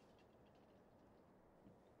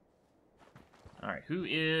 Alright, who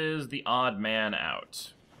is the odd man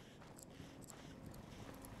out?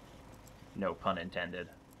 No pun intended.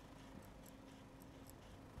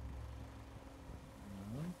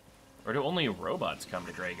 Or do only robots come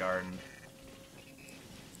to Grey Garden?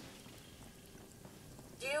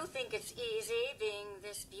 Do you think it's easy being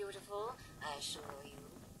this beautiful? I assure you,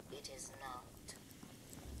 it is not.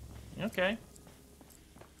 Okay.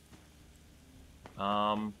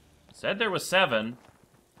 Said there was 7.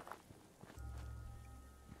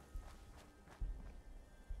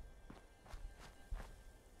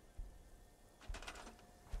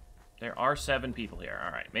 There are 7 people here.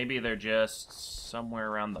 Alright, maybe they're just somewhere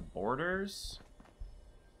around the borders?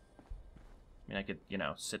 I mean, I could,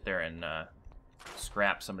 sit there and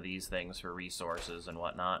scrap some of these things for resources and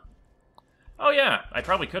whatnot. Oh yeah, I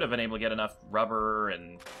probably could have been able to get enough rubber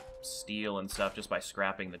and steel and stuff just by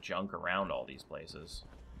scrapping the junk around all these places.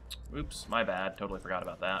 Oops, my bad. Totally forgot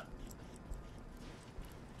about that.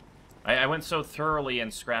 I went so thoroughly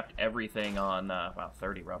and scrapped everything on, wow,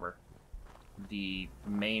 30 rubber. The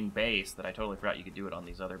main base that I totally forgot you could do it on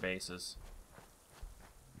these other bases.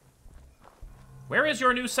 Where is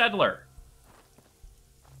your new settler?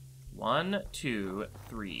 1, 2,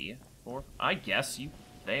 3, 4. I guess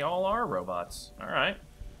they all are robots. Alright.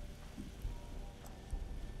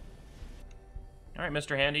 Alright,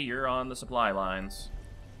 Mr. Handy, you're on the supply lines.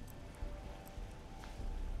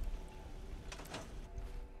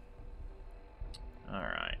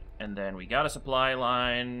 Alright, and then we got a supply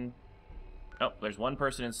line. Oh, there's one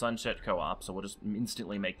person in Sunset Co-op, so we'll just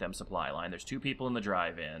instantly make them supply line. There's 2 people in the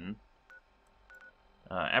drive-in.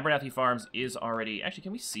 Abernathy Farms is already... Actually,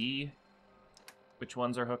 can we see which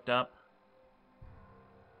ones are hooked up?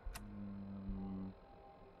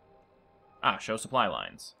 Show supply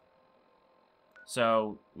lines.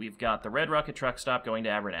 So, we've got the Red Rocket truck stop going to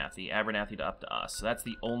Abernathy, Abernathy to up to us. So that's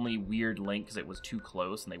the only weird link, because it was too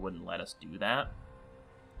close, and they wouldn't let us do that.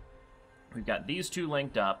 We've got these 2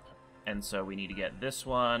 linked up. And so we need to get this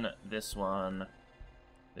one, this one,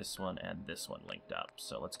 this one, and this one linked up.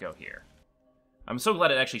 So let's go here. I'm so glad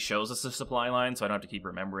it actually shows us the supply line, so I don't have to keep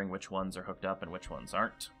remembering which ones are hooked up and which ones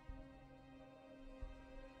aren't.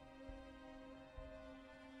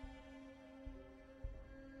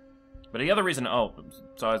 But the other reason,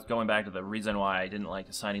 so I was going back to the reason why I didn't like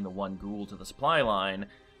assigning the one ghoul to the supply line,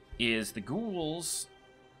 is the ghouls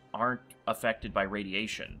aren't affected by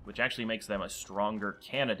radiation, which actually makes them a stronger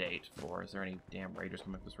candidate for... Is there any damn raiders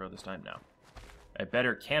coming up this road this time? No. A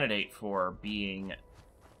better candidate for being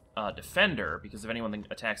a defender, because if anyone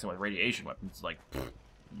attacks them with radiation weapons, like,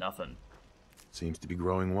 nothing. Seems to be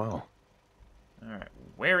growing well. Alright,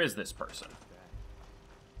 where is this person?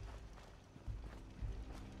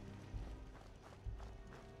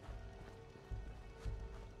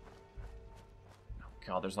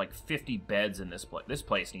 God, there's like 50 beds in this place. This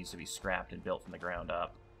place needs to be scrapped and built from the ground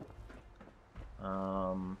up.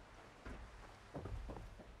 What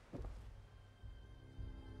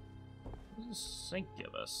does this sink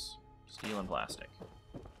give us? Steel and plastic.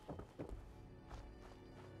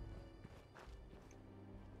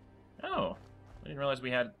 Oh, I didn't realize we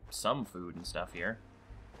had some food and stuff here.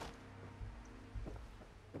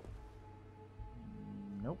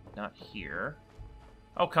 Nope, not here.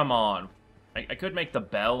 Oh, come on. I could make the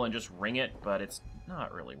bell and just ring it, but it's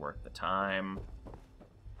not really worth the time.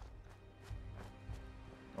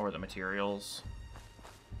 Or the materials.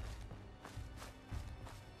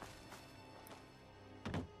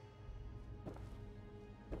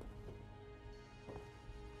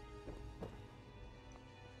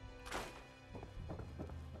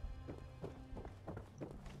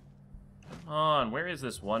 Come on, where is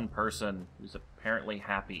this one person who's apparently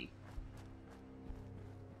happy?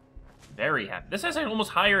 Very happy. This has an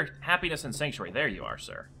almost higher happiness than Sanctuary. There you are,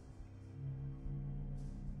 sir.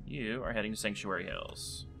 You are heading to Sanctuary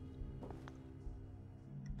Hills.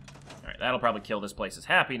 Alright, that'll probably kill this place's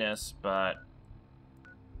happiness, but...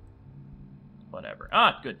 whatever.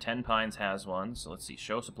 Ah, good. 10 Pines has one, so let's see.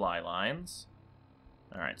 Show supply lines.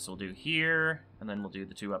 Alright, so we'll do here, and then we'll do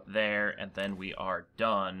the 2 up there, and then we are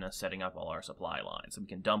done setting up all our supply lines. So we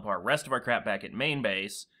can dump our rest of our crap back at main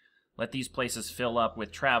base, let these places fill up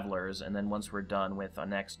with travelers, and then once we're done with a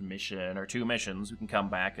next mission or 2 missions, we can come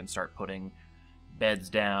back and start putting beds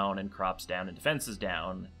down and crops down and defenses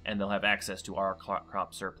down, and they'll have access to our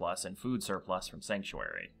crop surplus and food surplus from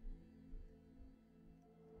Sanctuary.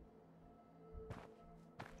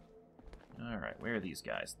 Alright, where are these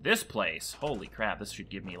guys? This place! Holy crap, this should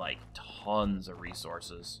give me, like, tons of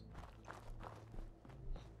resources.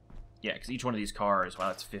 Yeah, because each one of these cars, wow,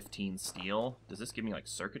 that's 15 steel. Does this give me, like,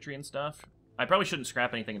 circuitry and stuff? I probably shouldn't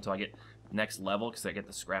scrap anything until I get next level, because I get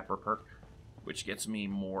the scrapper perk, which gets me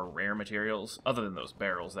more rare materials, other than those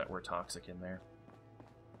barrels that were toxic in there.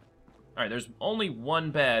 Alright, there's only 1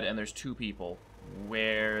 bed, and there's 2 people.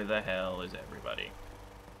 Where the hell is everybody?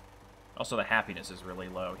 Also, the happiness is really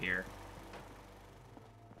low here.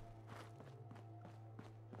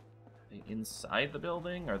 Are they inside the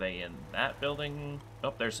building? Are they in that building?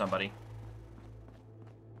 Oh, there's somebody.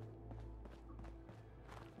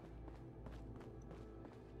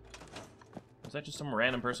 Is that just some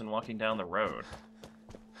random person walking down the road?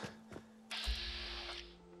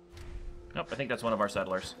 Nope, I think that's one of our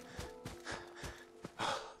settlers.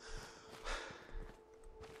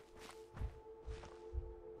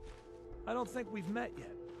 I don't think we've met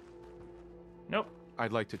yet. Nope.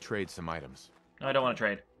 I'd like to trade some items. No, I don't want to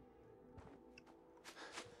trade.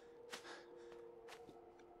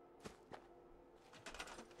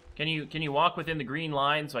 Can you walk within the green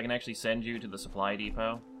line so I can actually send you to the supply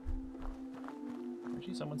depot?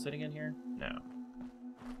 Actually, someone sitting in here? No.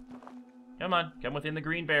 Come on, come within the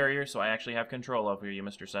green barrier so I actually have control over you,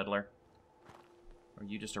 Mr. Settler. Or are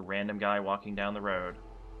you just a random guy walking down the road?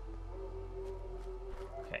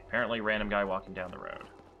 Okay, apparently random guy walking down the road.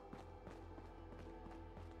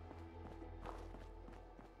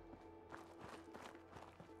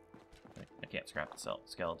 I can't scrap the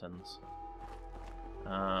skeletons.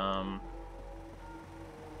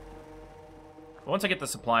 Once I get the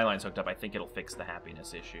supply lines hooked up, I think it'll fix the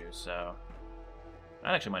happiness issue, so...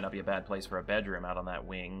 That actually might not be a bad place for a bedroom out on that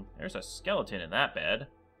wing. There's a skeleton in that bed.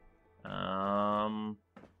 Where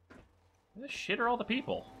the shit are all the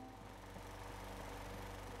people?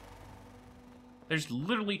 There's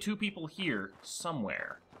literally 2 people here,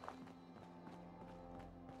 somewhere.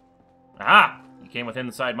 Ah! You came within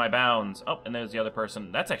inside my bounds. Oh, and there's the other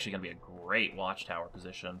person. That's actually going to be a great watchtower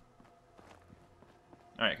position.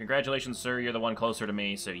 Alright, congratulations, sir. You're the one closer to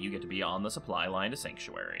me, so you get to be on the supply line to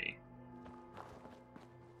Sanctuary.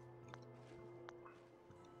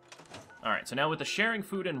 Alright, so now with the sharing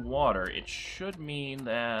food and water, it should mean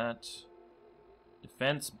that...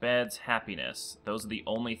 Defense, beds, happiness. Those are the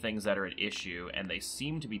only things that are at issue, and they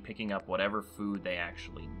seem to be picking up whatever food they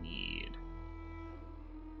actually need.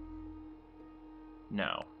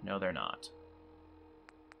 No. No, they're not.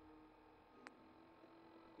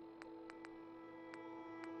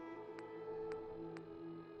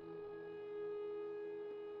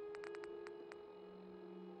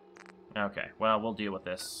 Okay, well, we'll deal with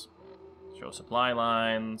this. Show supply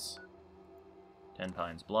lines. 10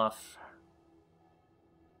 Pines Bluff.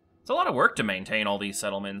 It's a lot of work to maintain all these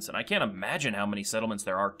settlements, and I can't imagine how many settlements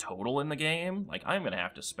there are total in the game. Like, I'm gonna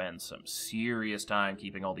have to spend some serious time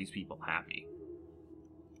keeping all these people happy.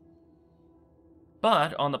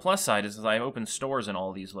 But, on the plus side is, as I open stores in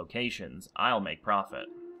all these locations, I'll make profit.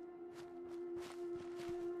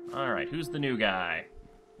 Alright, who's the new guy?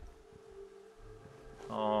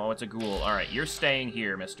 Oh, it's a ghoul. Alright, you're staying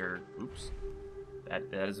here, Mr. Oops. That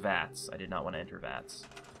is Vats. I did not want to enter Vats.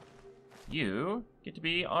 You get to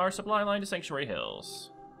be our supply line to Sanctuary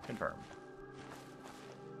Hills. Confirmed.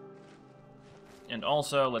 And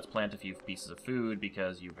also, let's plant a few pieces of food,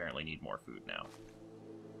 because you apparently need more food now.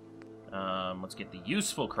 Let's get the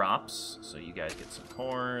useful crops. So you guys get some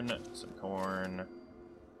corn.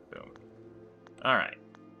 Boom. Alright.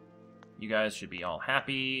 You guys should be all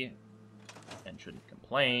happy and shouldn't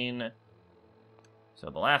complain. So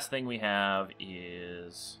the last thing we have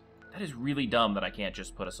is... That is really dumb that I can't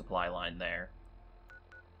just put a supply line there.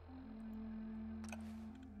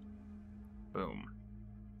 Boom.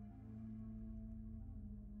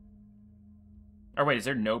 Or wait, is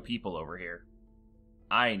there no people over here?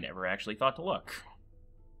 I never actually thought to look.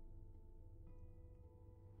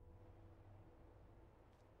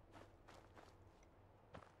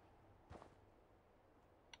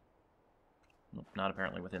 Nope, not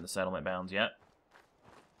apparently within the settlement bounds yet.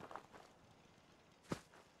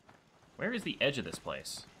 Where is the edge of this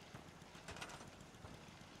place?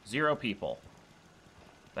 0 people.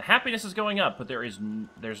 The happiness is going up, but there's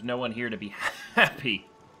no one here to be happy.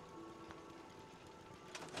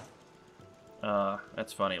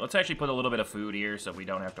 That's funny. Let's actually put a little bit of food here so we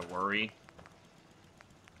don't have to worry.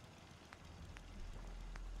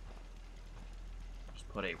 Just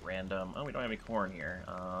put a random... Oh, we don't have any corn here.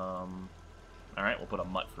 Alright, we'll put a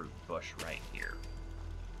mutt fruit bush right here.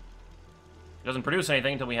 It doesn't produce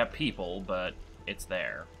anything until we have people, but it's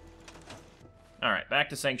there. Alright, back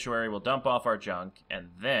to Sanctuary. We'll dump off our junk, and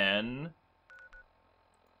then...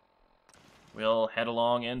 we'll head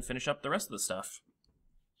along and finish up the rest of the stuff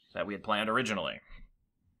that we had planned originally.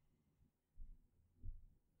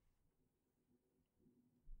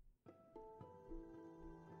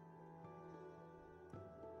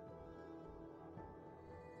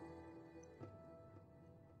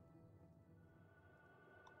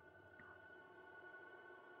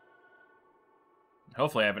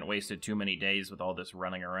 Hopefully I haven't wasted too many days with all this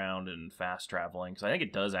running around and fast traveling, because I think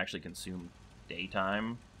it does actually consume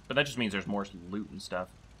daytime. But that just means there's more loot and stuff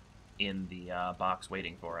in the box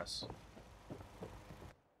waiting for us.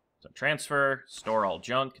 So transfer, store all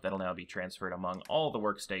junk. That'll now be transferred among all the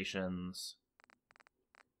workstations.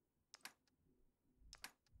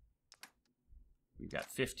 We've got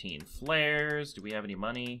 15 flares. Do we have any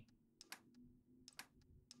money?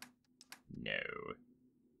 No.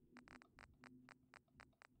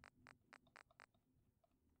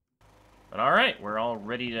 But alright, we're all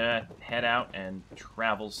ready to head out and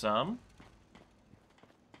travel some.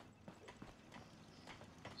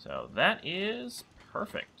 So that is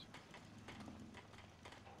perfect.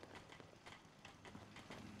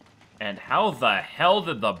 And how the hell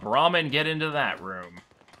did the Brahmin get into that room?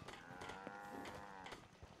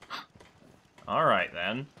 Alright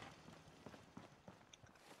then.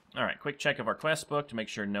 Alright, quick check of our quest book to make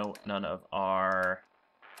sure none of our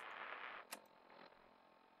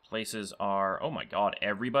places are... oh my god,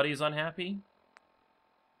 everybody's unhappy?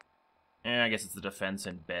 I guess it's the defense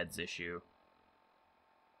and beds issue.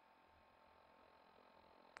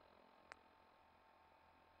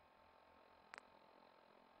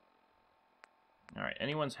 Alright,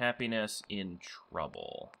 anyone's happiness in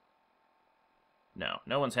trouble? No,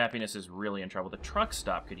 no one's happiness is really in trouble. The truck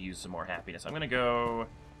stop could use some more happiness. I'm gonna go...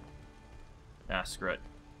 ah, screw it.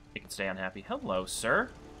 It can stay unhappy. Hello, sir.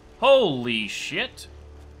 Holy shit!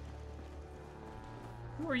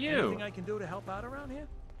 Who are you? Anything I can do to help out around here?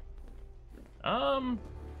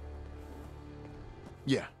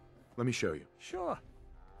 Yeah, let me show you. Sure.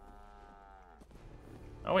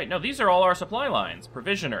 Oh wait, no, these are all our supply lines.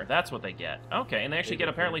 Provisioner, that's what they get. Okay, and they actually get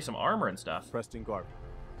apparently some armor and stuff. Preston Garvey,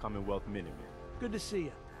 Commonwealth Minuteman. Good to see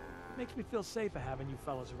you. Makes me feel safer having you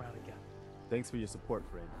fellas around again. Thanks for your support,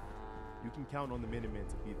 friend. You can count on the Minutemen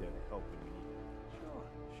to be there to help when you need it.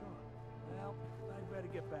 Sure. Well, I'd better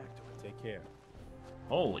get back to it. Take care.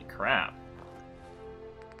 Holy crap.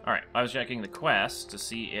 Alright, I was checking the quest to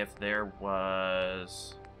see if there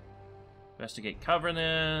was... investigate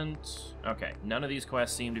Covenant. Okay, none of these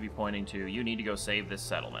quests seem to be pointing to you need to go save this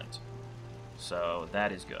settlement. So,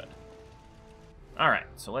 that is good. Alright,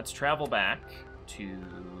 so let's travel back to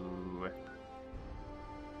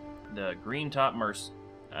the Greentop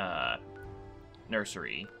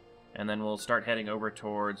Nursery, and then we'll start heading over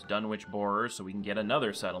towards Dunwich Borers so we can get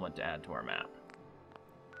another settlement to add to our map.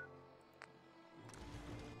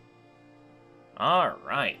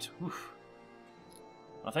 Alright.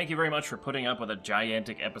 Well, thank you very much for putting up with a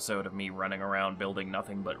gigantic episode of me running around building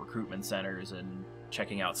nothing but recruitment centers and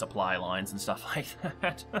checking out supply lines and stuff like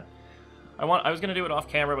that. I was going to do it off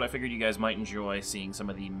camera, but I figured you guys might enjoy seeing some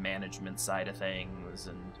of the management side of things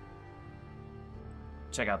and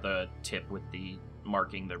check out the tip with the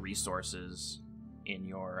marking the resources in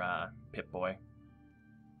your Pip-Boy.